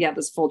that. Yeah,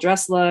 this full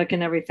dress look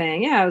and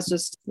everything. Yeah, it was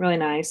just really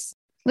nice.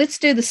 Let's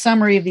do the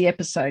summary of the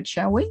episode,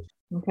 shall we?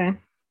 Okay.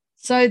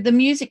 So the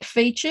music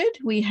featured,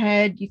 we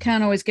had You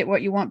Can't Always Get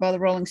What You Want by the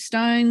Rolling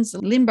Stones,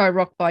 Limbo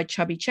Rock by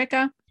Chubby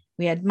Checker.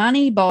 We had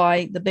Money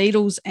by the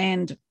Beatles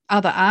and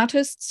other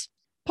artists.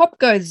 Pop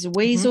Goes the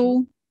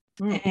Weasel.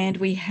 Mm-hmm. And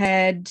we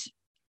had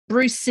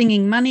Bruce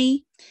singing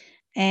Money.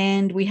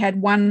 And we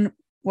had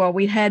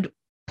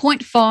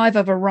 0.5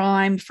 of a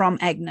rhyme from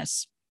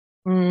Agnes.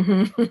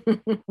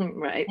 Mm-hmm.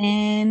 Right.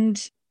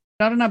 And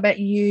I don't know about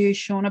you,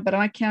 Shauna, but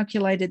I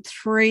calculated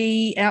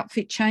 3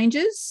 outfit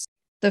changes.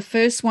 The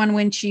first one,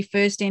 when she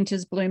first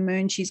enters Blue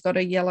Moon, she's got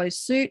a yellow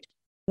suit.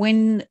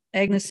 When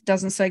Agnes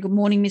doesn't say good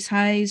morning, Miss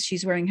Hayes,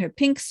 she's wearing her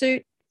pink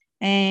suit.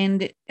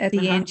 And at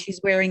the end,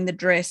 she's wearing the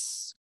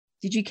dress.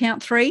 Did you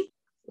count 3?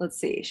 Let's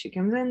see. She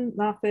comes in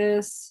the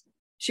office.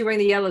 she wearing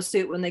the yellow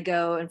suit when they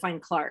go and find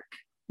Clark?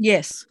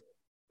 Yes.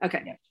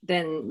 Okay.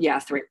 Then, yeah,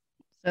 3.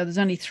 So there's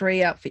only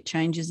 3 outfit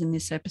changes in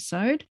this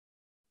episode.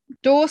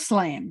 Door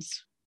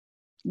slams.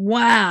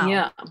 Wow.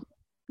 Yeah.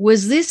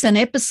 Was this an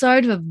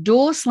episode of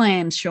door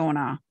slams,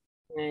 Shauna?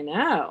 I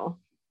know.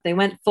 They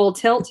went full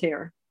tilt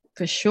here.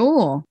 For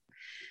sure.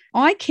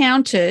 I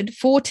counted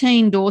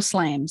 14 door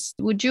slams.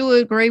 Would you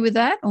agree with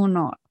that or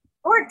not?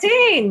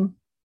 14.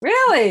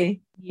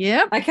 Really?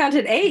 Yep. I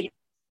counted 8.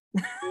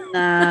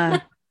 Nah,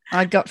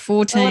 I got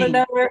 14. I want to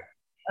know where.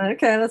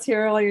 Okay, let's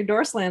hear all your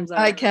door slams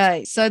are.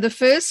 Okay, so the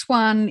first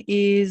one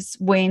is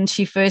when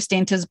she first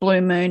enters Blue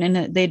Moon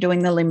and they're doing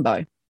the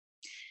limbo.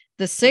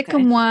 The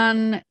second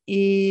one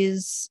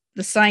is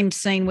the same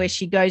scene where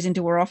she goes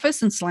into her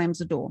office and slams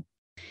the door.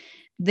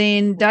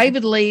 Then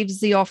David leaves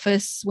the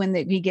office when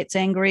he gets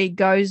angry,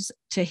 goes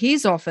to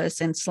his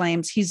office and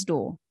slams his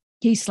door.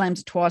 He slams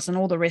it twice and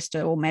all the rest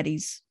are all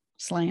Maddie's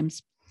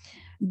slams.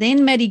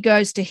 Then Maddie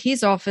goes to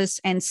his office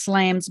and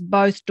slams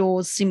both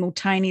doors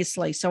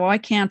simultaneously. So I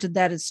counted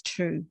that as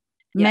 2.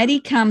 Yeah. Maddie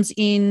comes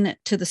in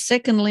to the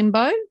second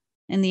limbo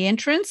in the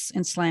entrance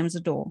and slams the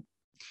door.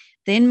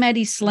 Then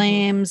Maddie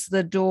slams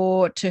the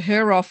door to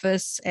her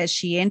office as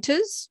she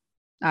enters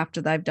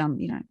after they've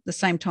done, the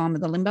same time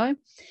of the limbo.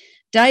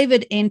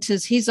 David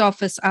enters his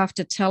office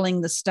after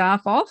telling the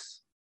staff off.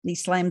 He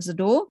slams the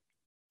door.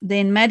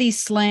 Then Maddie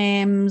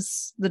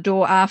slams the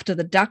door after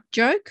the duck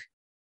joke.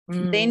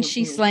 Then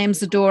she slams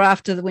the door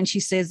after when she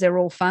says they're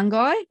all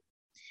fungi.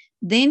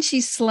 Then she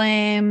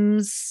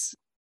slams.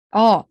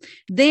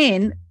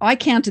 Then I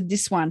counted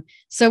this one.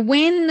 So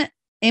when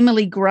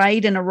Emily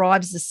Graydon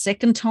arrives the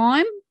second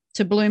time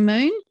to Blue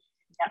Moon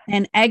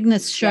and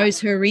Agnes shows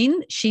her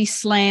in, she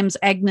slams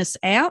Agnes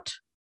out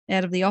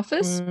of the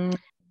office.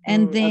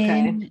 And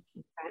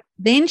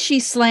then she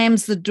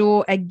slams the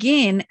door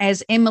again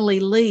as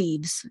Emily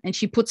leaves and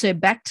she puts her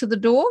back to the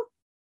door.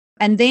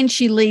 And then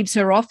she leaves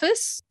her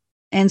office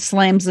and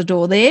slams the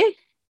door there.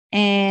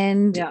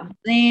 And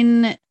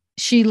then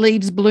she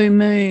leaves Blue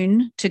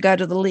Moon to go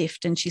to the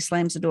lift and she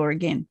slams the door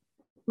again.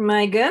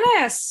 My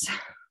goodness.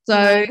 So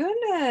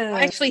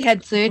I actually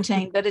had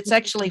 13, but it's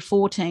actually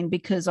 14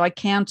 because I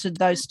counted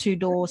those 2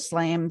 door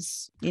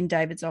slams in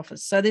David's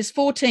office. So there's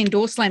 14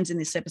 door slams in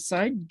this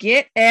episode.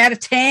 Get out of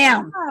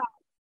town.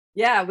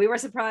 Yeah, we were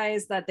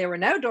surprised that there were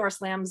no door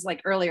slams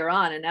like earlier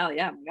on. And now,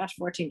 my gosh,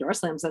 14 door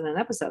slams in an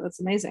episode. That's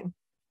amazing.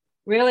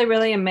 Really,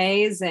 really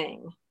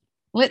amazing.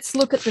 Let's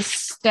look at the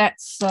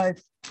stats so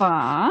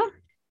far.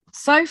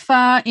 So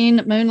far in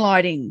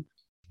Moonlighting.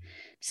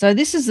 So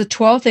this is the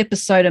 12th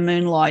episode of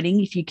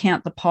Moonlighting, if you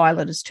count the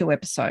pilot as 2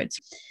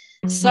 episodes.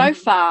 So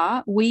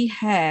far, we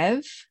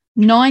have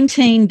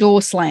 19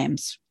 door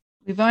slams.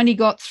 We've only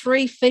got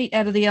 3 feet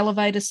out of the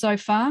elevator so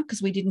far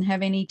because we didn't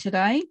have any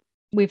today.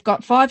 We've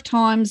got 5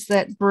 times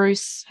that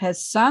Bruce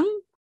has sung,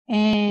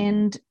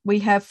 and we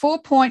have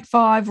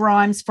 4.5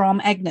 rhymes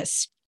from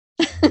Agnes.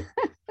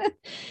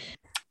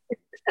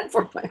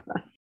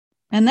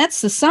 And that's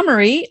the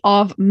summary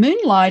of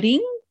Moonlighting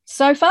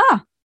so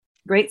far.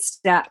 Great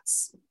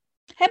stats.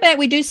 How about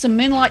we do some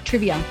Moonlight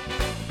trivia?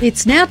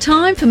 It's now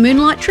time for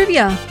Moonlight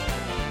trivia.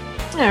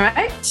 All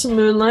right,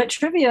 Moonlight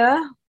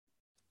trivia.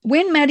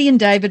 When Maddie and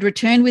David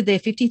return with their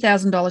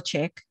 $50,000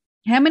 check,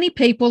 how many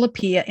people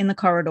appear in the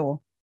corridor?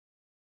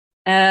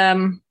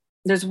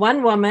 There's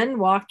one woman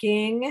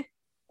walking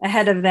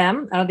ahead of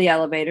them out of the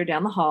elevator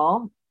down the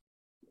hall.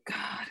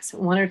 God, is it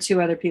 1 or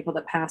 2 other people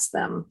that pass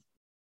them?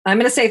 I'm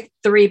going to say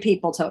 3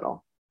 people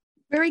total.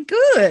 Very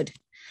good.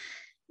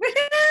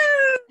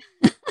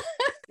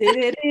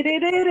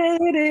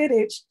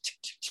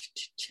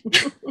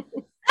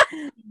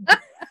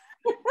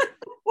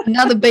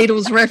 Another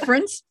Beatles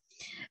reference.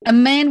 A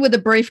man with a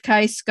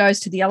briefcase goes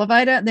to the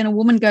elevator, then a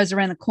woman goes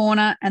around the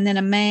corner, and then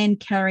a man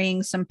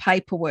carrying some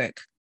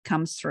paperwork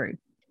comes through.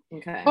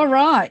 Okay. All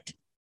right.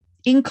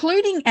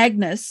 Including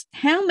Agnes,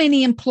 how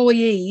many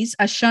employees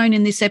are shown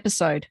in this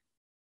episode?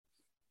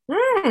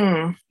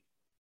 Hold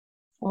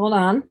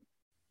on.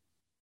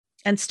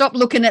 And stop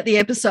looking at the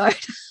episode.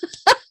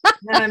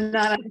 No, I'm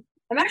not.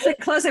 I'm actually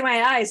closing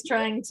my eyes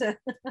trying to.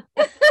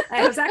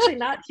 I was actually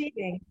not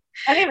cheating.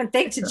 I didn't even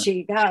think to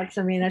cheat. Gosh,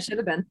 I mean, I should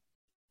have been.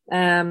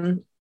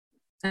 I'm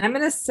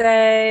going to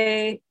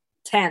say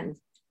 10.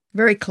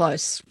 Very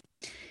close.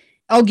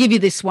 I'll give you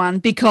this one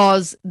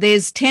because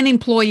there's 10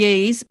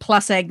 employees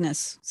plus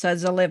Agnes. So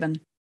there's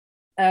 11.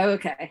 Oh,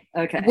 okay.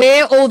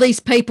 Where all these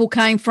people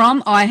came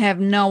from, I have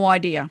no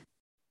idea.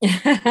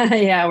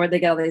 Yeah, where'd they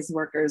get all these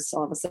workers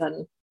all of a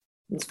sudden?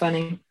 It's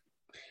funny.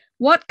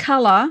 What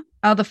colour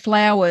are the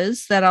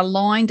flowers that are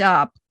lined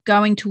up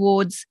going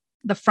towards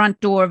the front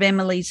door of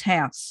Emily's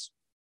house?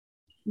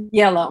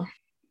 Yellow.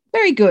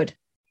 Very good.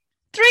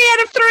 3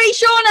 out of 3,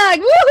 Shauna.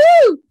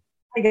 Woohoo!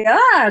 My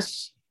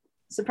gosh.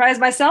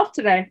 Surprised myself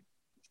today.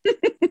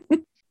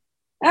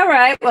 All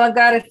right. Well, I've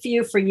got a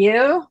few for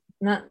you.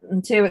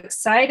 Nothing too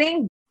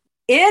exciting.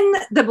 In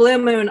the Blue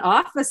Moon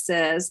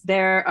offices,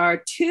 there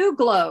are 2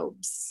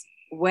 globes.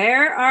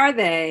 Where are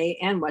they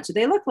and what do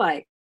they look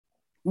like?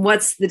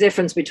 What's the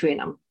difference between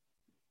them?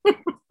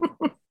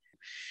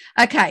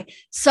 Okay,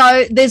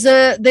 so there's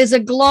a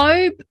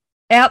globe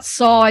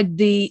outside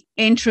the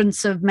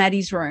entrance of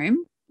Maddie's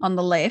room on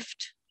the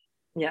left.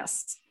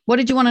 Yes. What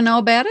did you want to know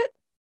about it?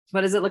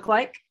 What does it look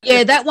like?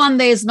 Yeah, that one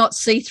there's not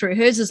see-through.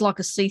 Hers is like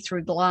a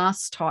see-through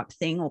glass type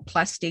thing or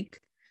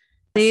plastic.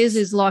 Theirs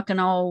is like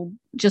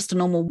just a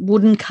normal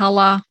wooden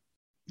colour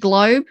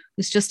globe.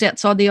 It's just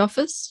outside the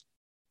office.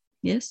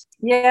 Yes.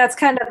 Yeah, it's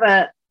kind of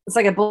it's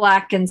like a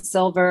black and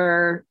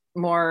silver,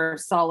 more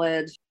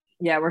solid.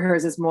 Yeah, where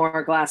hers is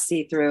more glass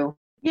see-through.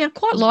 Yeah,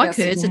 quite like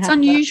hers. It's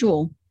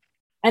unusual.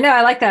 I know.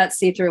 I like that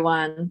see-through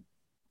one.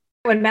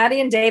 When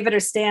Maddie and David are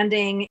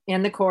standing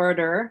in the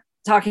corridor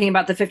talking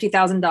about the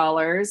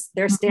 $50,000,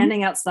 they're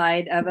standing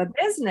outside of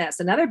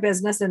another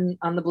business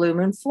on the Blue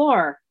Moon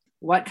floor.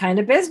 What kind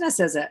of business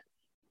is it?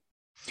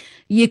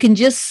 You can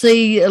just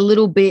see a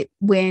little bit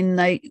when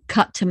they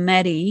cut to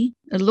Maddie.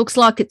 It looks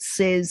like it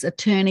says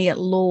attorney at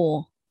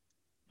law.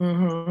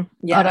 Mm-hmm.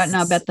 Yes. I don't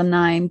know about the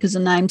name because the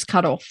name's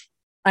cut off.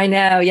 I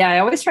know. Yeah. I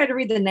always try to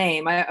read the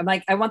name. I'm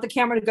like, I want the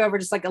camera to go over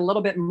just like a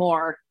little bit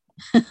more,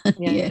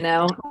 you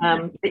know?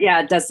 But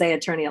yeah, it does say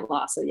attorney at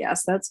law. So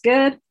yes, that's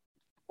good.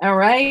 All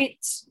right.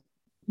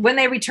 When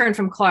they return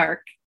from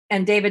Clark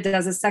and David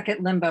does a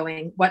second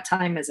limboing, what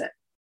time is it?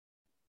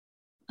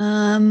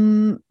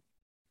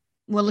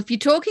 Well, if you're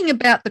talking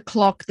about the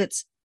clock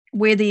that's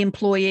where the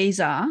employees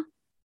are.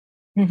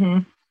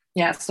 Mm-hmm.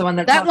 Yeah. So when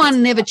that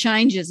one never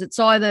changes. It's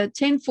either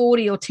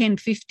 10:40 or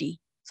 10:50.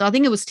 So I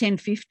think it was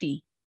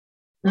 10:50.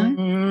 No?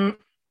 Mm-hmm.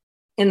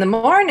 In the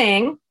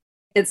morning,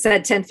 it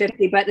said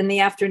 10:50, but in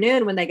the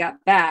afternoon when they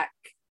got back,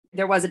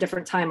 there was a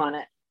different time on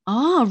it.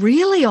 Oh,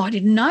 really? I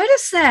didn't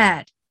notice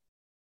that.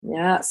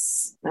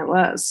 Yes, that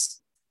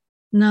was.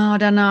 No, I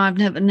don't know. I've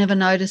never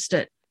noticed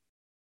it.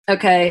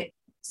 Okay.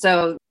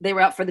 So they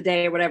were out for the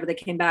day or whatever. They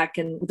came back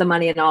and the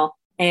money and all.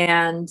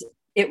 And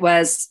it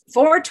was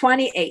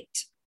 4:28.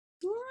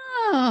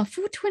 Oh,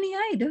 4:28.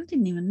 I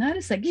didn't even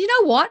notice that. You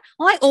know what?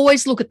 I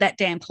always look at that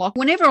damn clock.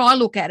 Whenever I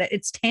look at it,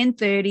 it's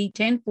 10:30,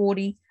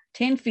 10:40,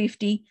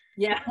 10:50.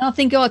 Yeah. And I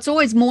think, it's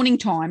always morning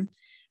time.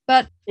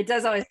 But it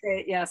does always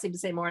say, seem to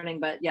say morning.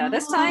 But yeah,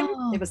 this time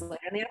it was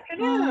later in the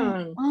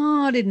afternoon.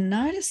 Oh, I didn't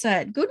notice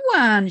that. Good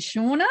one,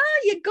 Shauna.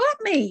 You got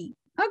me.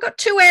 I got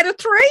 2 out of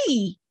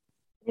 3.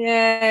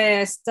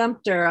 Yay, I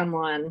stumped her on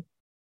one.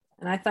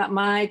 And I thought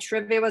my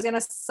trivia was going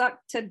to suck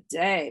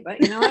today. But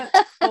you know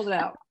what? Pulled it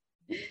out.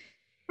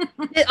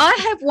 I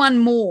have one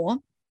more.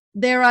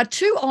 There are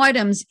 2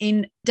 items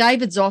in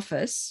David's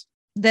office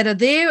that are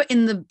there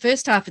in the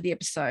first half of the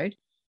episode,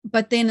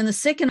 but then in the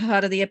second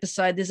part of the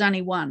episode, there's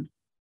only one.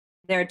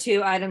 There are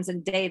 2 items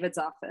in David's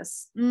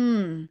office.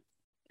 And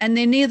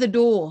they're near the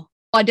door.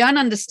 I don't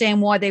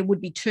understand why there would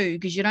be 2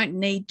 because you don't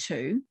need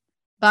 2.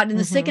 But in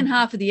the second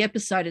half of the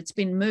episode, it's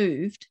been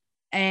moved,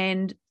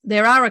 and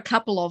there are a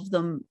couple of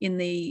them in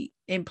the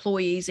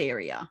employees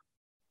area.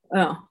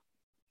 Oh.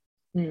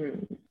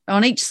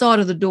 On each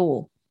side of the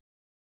door.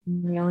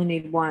 We only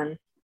need 1.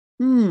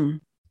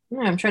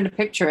 Yeah, I'm trying to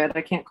picture it.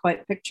 I can't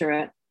quite picture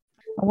it.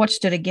 I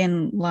watched it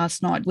again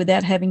last night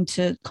without having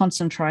to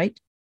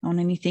concentrate on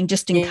anything,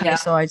 just in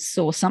case I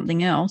saw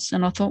something else.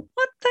 And I thought,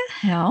 what the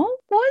hell?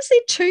 Why is there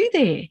 2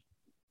 there?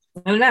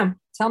 I don't know.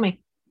 Tell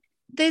me.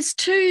 There's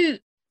 2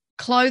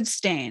 clothes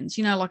stands,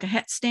 like a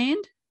hat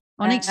stand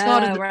on each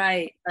side of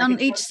the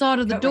each side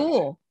of the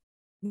door.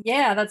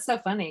 Yeah, that's so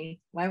funny.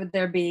 Why would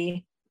there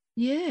be?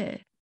 Yeah.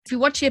 If you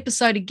watch the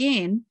episode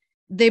again,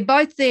 they're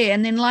both there,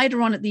 and then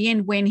later on at the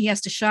end when he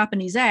has to sharpen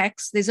his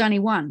axe, there's only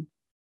one.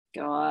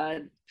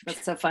 God,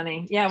 that's so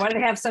funny. Yeah, why do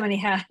they have so many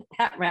hat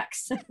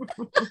racks?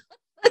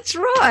 That's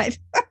right.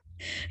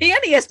 He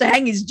only has to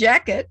hang his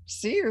jacket.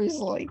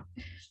 Seriously.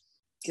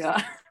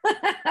 God.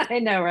 I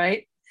know,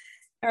 right?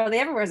 Hardly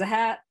ever wears a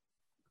hat.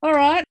 All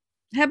right.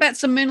 How about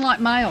some Moonlight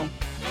Mail?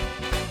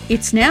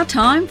 It's now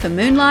time for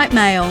Moonlight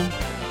Mail.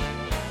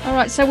 All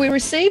right. So we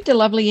received a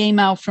lovely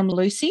email from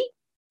Lucy.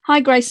 Hi,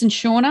 Grace and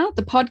Shauna.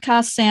 The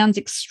podcast sounds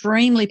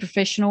extremely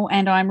professional,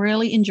 and I'm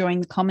really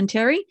enjoying the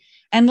commentary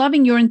and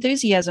loving your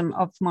enthusiasm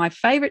of my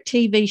favourite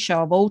TV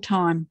show of all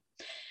time.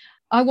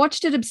 I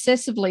watched it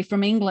obsessively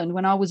from England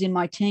when I was in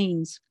my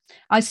teens.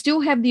 I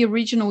still have the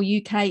original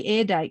UK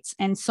air dates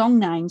and song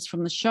names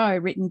from the show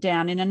written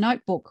down in a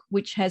notebook,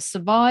 which has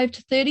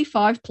survived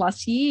 35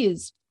 plus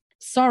years.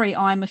 Sorry,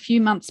 I'm a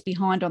few months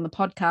behind on the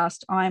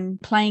podcast. I'm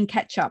playing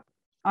catch up.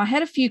 I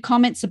had a few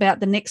comments about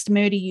the next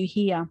murder you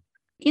hear.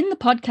 In the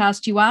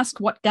podcast, you ask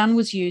what gun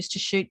was used to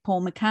shoot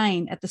Paul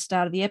McCain at the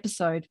start of the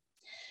episode.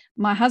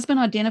 My husband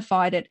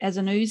identified it as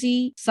an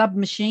Uzi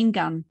submachine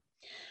gun.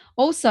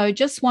 Also,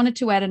 just wanted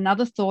to add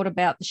another thought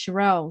about the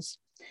Shirelles.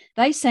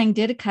 They sang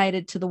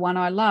Dedicated to the One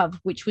I Love,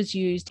 which was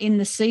used in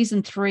the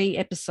season 3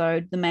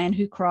 episode, The Man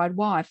Who Cried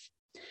Wife.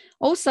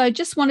 Also,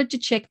 just wanted to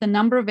check the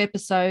number of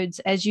episodes,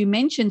 as you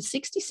mentioned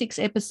 66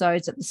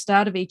 episodes at the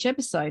start of each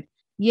episode.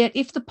 Yet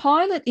if the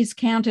pilot is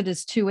counted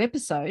as 2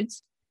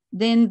 episodes,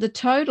 then the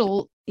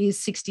total is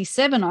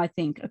 67, I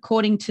think,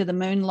 according to the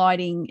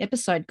Moonlighting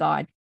episode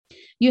guide.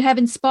 You have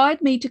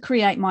inspired me to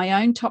create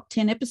my own top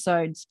 10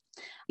 episodes.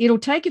 It'll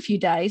take a few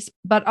days,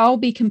 but I'll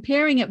be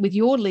comparing it with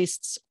your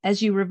lists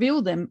as you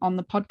reveal them on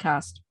the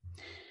podcast.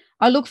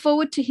 I look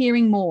forward to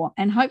hearing more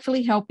and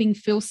hopefully helping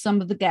fill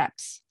some of the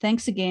gaps.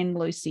 Thanks again,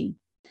 Lucy.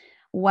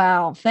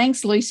 Wow.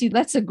 Thanks, Lucy.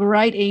 That's a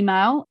great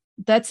email.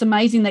 That's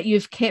amazing that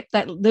you've kept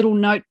that little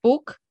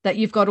notebook, that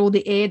you've got all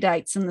the air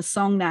dates and the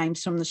song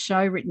names from the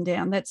show written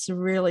down. That's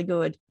really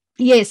good.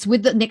 Yes,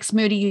 with the next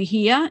murder you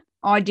hear,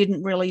 I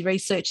didn't really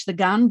research the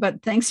gun,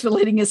 but thanks for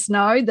letting us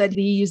know that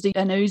he used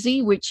an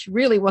Uzi, which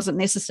really wasn't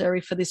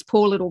necessary for this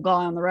poor little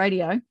guy on the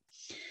radio.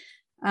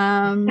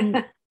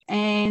 And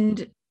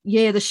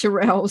yeah, the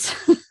Shirelles.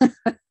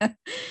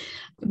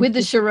 With the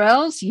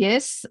Shirelles,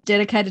 yes,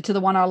 dedicated to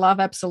the one I love,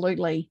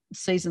 absolutely.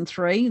 Season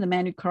 3, The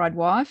Man Who Cried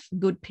Wife,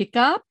 good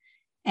pickup.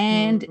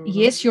 And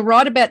yes, you're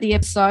right about the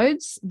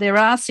episodes. There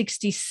are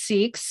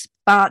 66,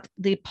 but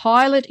the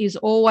pilot is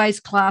always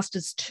classed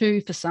as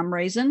 2 for some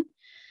reason.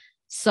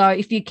 So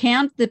if you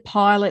count the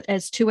pilot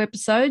as 2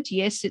 episodes,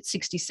 yes, it's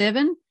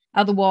 67.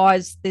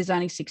 Otherwise, there's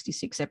only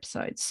 66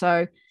 episodes.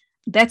 So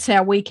that's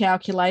how we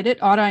calculate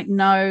it. I don't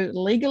know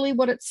legally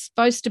what it's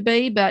supposed to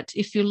be, but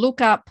if you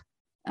look up,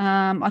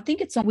 I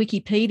think it's on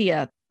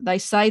Wikipedia, they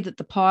say that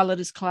the pilot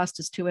is classed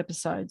as 2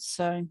 episodes.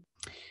 So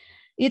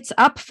it's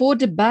up for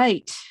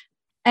debate.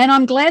 And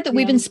I'm glad that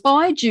we've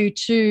inspired you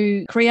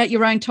to create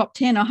your own top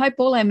 10. I hope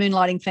all our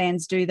Moonlighting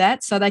fans do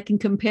that so they can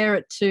compare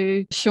it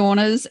to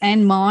Shauna's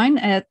and mine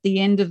at the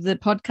end of the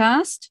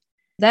podcast.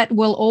 That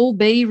will all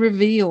be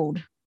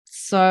revealed.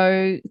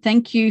 So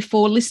thank you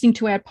for listening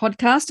to our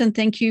podcast and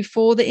thank you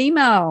for the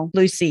email,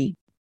 Lucy.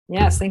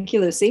 Yes, thank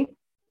you, Lucy.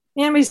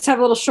 And we just have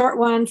a little short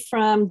one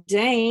from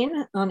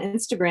Dane on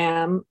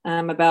Instagram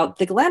about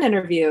the Glenn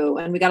interview.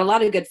 And we got a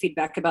lot of good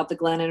feedback about the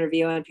Glenn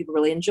interview and people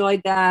really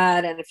enjoyed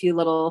that and a few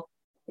little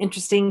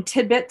interesting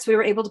tidbits we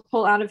were able to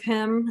pull out of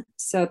him.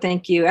 So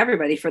thank you,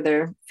 everybody, for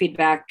their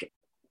feedback.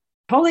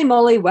 Holy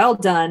moly, well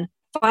done.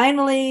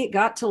 Finally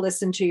got to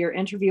listen to your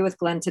interview with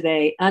Glenn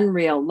today.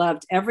 Unreal.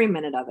 Loved every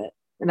minute of it.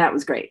 And that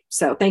was great.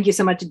 So thank you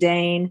so much,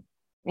 Dane.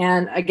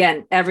 And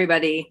again,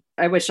 everybody,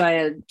 I wish I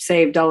had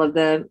saved all of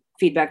the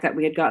feedback that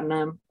we had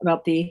gotten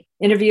about the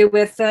interview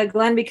with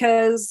Glenn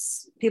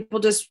because people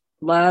just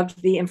loved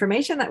the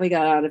information that we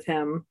got out of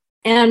him.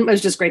 And it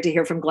was just great to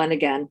hear from Glenn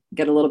again,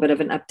 get a little bit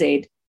of an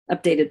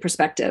updated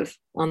perspective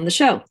on the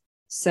show.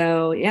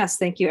 So yes,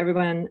 thank you,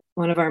 everyone.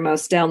 One of our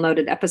most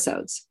downloaded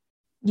episodes.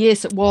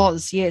 Yes, it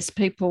was. Yes,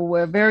 people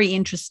were very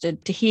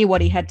interested to hear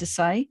what he had to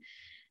say.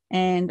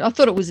 And I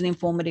thought it was an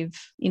informative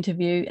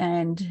interview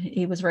and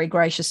he was very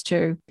gracious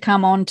to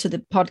come on to the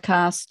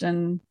podcast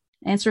and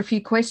answer a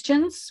few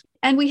questions.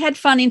 And we had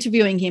fun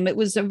interviewing him. It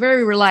was a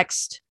very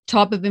relaxed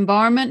type of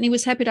environment and he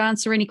was happy to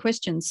answer any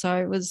questions. So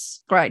it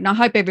was great. And I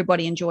hope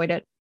everybody enjoyed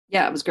it.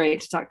 Yeah, it was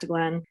great to talk to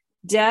Glenn.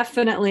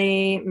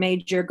 Definitely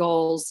made your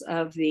goals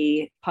of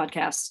the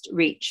podcast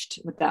reached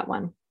with that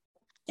one.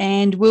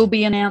 And we'll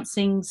be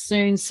announcing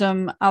soon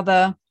some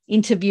other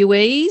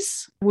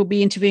interviewees. We'll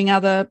be interviewing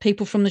other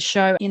people from the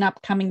show in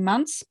upcoming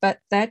months, but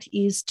that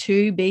is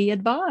to be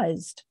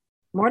advised.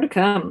 More to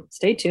come.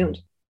 Stay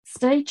tuned.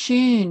 Stay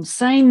tuned.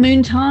 Same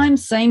moon time,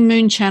 same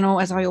moon channel,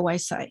 as I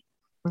always say.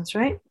 That's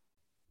right.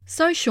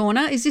 So,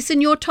 Shauna, is this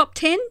in your top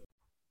 10?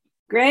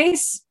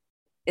 Grace,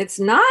 it's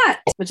not,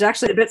 which is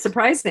actually a bit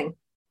surprising.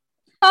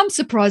 I'm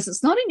surprised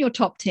it's not in your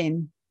top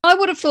 10. I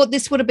would have thought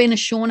this would have been a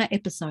Shauna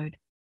episode.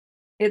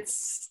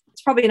 It's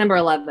probably number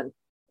 11.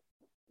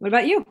 What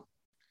about you?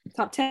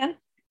 Top 10?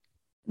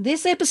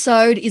 This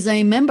episode is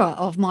a member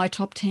of my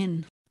top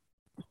 10.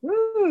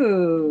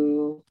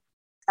 Ooh.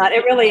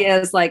 It really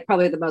is like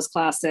probably the most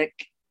classic.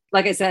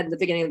 Like I said in the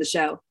beginning of the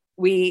show,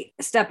 we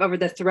step over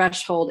the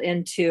threshold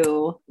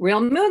into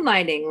real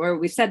moonlighting where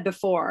we said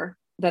before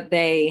that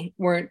they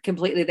weren't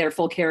completely their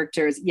full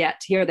characters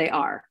yet. Here they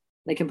are.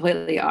 They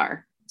completely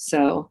are.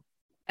 So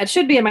it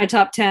should be in my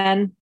top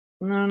 10.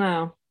 I don't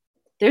know.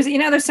 There's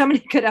so many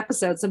good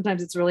episodes.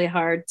 Sometimes it's really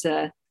hard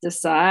to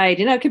decide.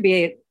 It could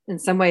be in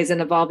some ways an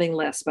evolving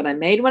list, but I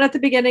made one at the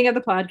beginning of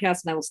the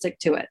podcast and I will stick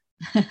to it.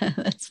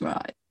 That's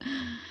right.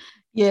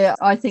 Yeah,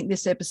 I think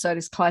this episode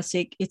is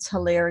classic. It's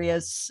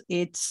hilarious.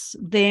 It's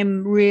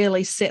them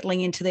really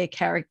settling into their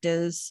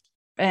characters.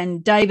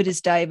 And David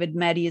is David,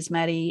 Maddie is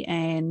Maddie.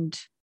 And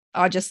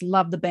I just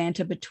love the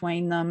banter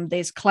between them.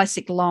 There's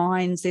classic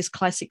lines, there's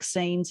classic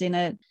scenes in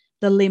it,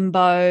 the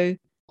limbo.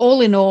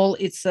 All in all,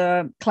 it's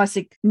a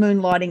classic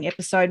moonlighting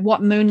episode,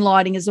 what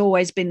moonlighting has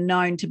always been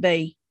known to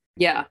be.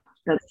 Yeah,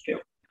 that's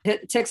true.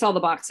 It ticks all the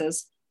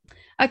boxes.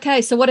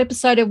 Okay, so what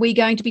episode are we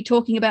going to be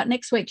talking about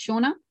next week,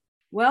 Shauna?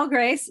 Well,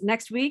 Grace,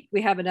 next week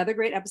we have another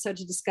great episode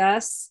to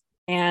discuss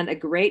and a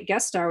great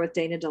guest star with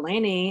Dana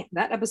Delaney.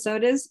 That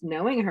episode is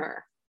Knowing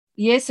Her.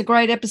 Yes, a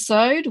great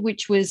episode,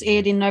 which was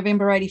aired in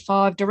November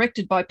 85,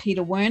 directed by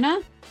Peter Werner,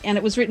 and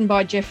it was written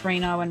by Jeff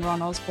Reno and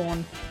Ron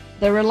Osborne.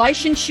 The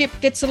relationship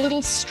gets a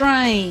little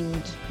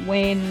strained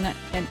when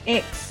an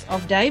ex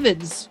of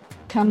David's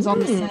comes on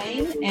the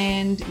scene,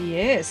 and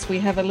yes, we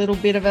have a little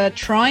bit of a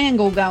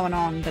triangle going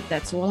on, but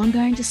that's all I'm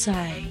going to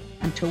say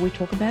until we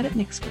talk about it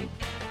next week.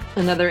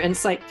 Another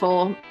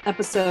insightful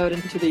episode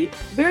into the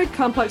very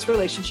complex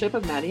relationship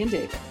of Maddie and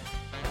David.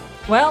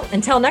 Well,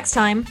 until next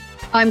time,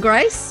 I'm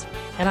Grace.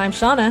 And I'm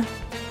Shauna.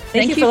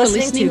 Thank you for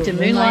listening to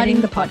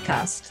Moonlighting the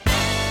Podcast.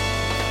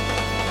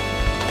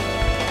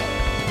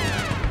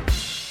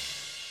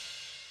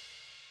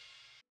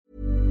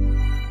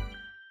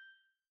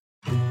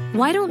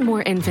 Why don't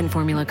more infant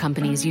formula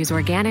companies use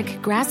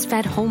organic,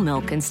 grass-fed whole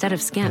milk instead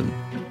of skim?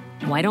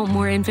 Why don't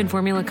more infant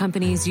formula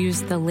companies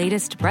use the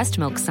latest breast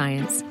milk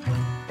science?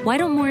 Why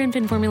don't more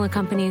infant formula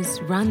companies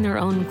run their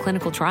own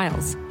clinical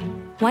trials?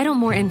 Why don't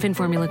more infant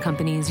formula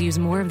companies use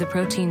more of the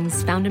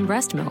proteins found in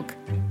breast milk?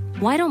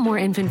 Why don't more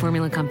infant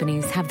formula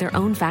companies have their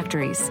own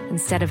factories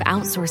instead of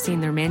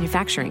outsourcing their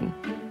manufacturing?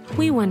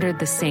 We wondered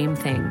the same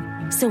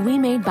thing. So we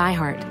made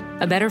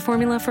ByHeart, a better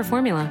formula for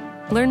formula.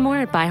 Learn more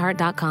at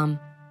byheart.com.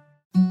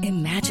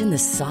 Imagine the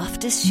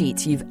softest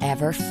sheets you've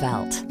ever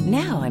felt.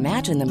 Now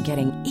imagine them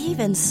getting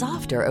even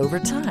softer over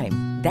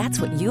time.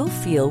 That's what you'll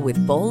feel with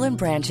Boll &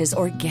 Branch's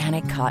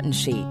organic cotton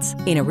sheets.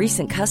 In a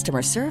recent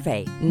customer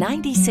survey,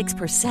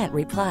 96%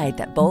 replied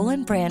that Boll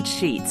 & Branch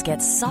sheets get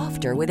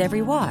softer with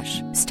every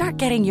wash. Start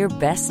getting your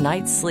best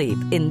night's sleep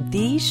in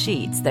these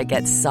sheets that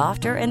get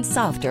softer and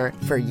softer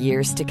for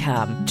years to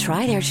come.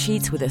 Try their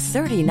sheets with a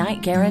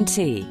 30-night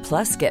guarantee.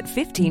 Plus, get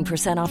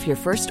 15% off your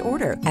first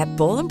order at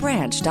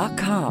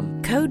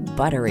bollandbranch.com. Code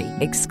BUTTERY.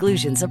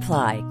 Exclusions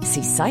apply.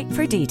 See site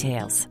for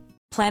details.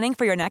 Planning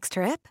for your next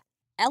trip?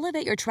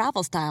 Elevate your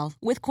travel style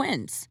with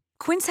Quince.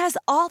 Quince has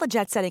all the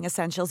jet-setting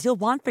essentials you'll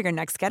want for your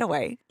next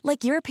getaway,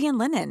 like European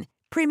linen,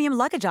 premium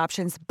luggage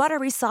options,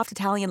 buttery soft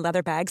Italian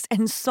leather bags,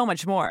 and so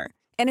much more.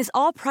 And is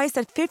all priced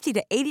at 50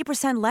 to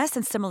 80% less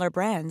than similar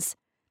brands.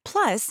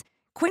 Plus,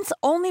 Quince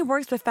only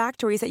works with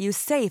factories that use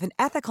safe and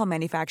ethical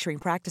manufacturing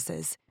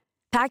practices.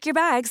 Pack your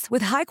bags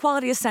with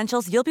high-quality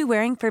essentials you'll be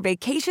wearing for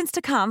vacations to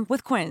come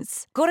with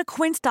Quince. Go to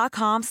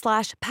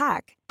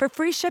quince.com/pack for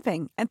free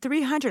shipping and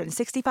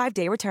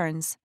 365-day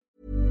returns.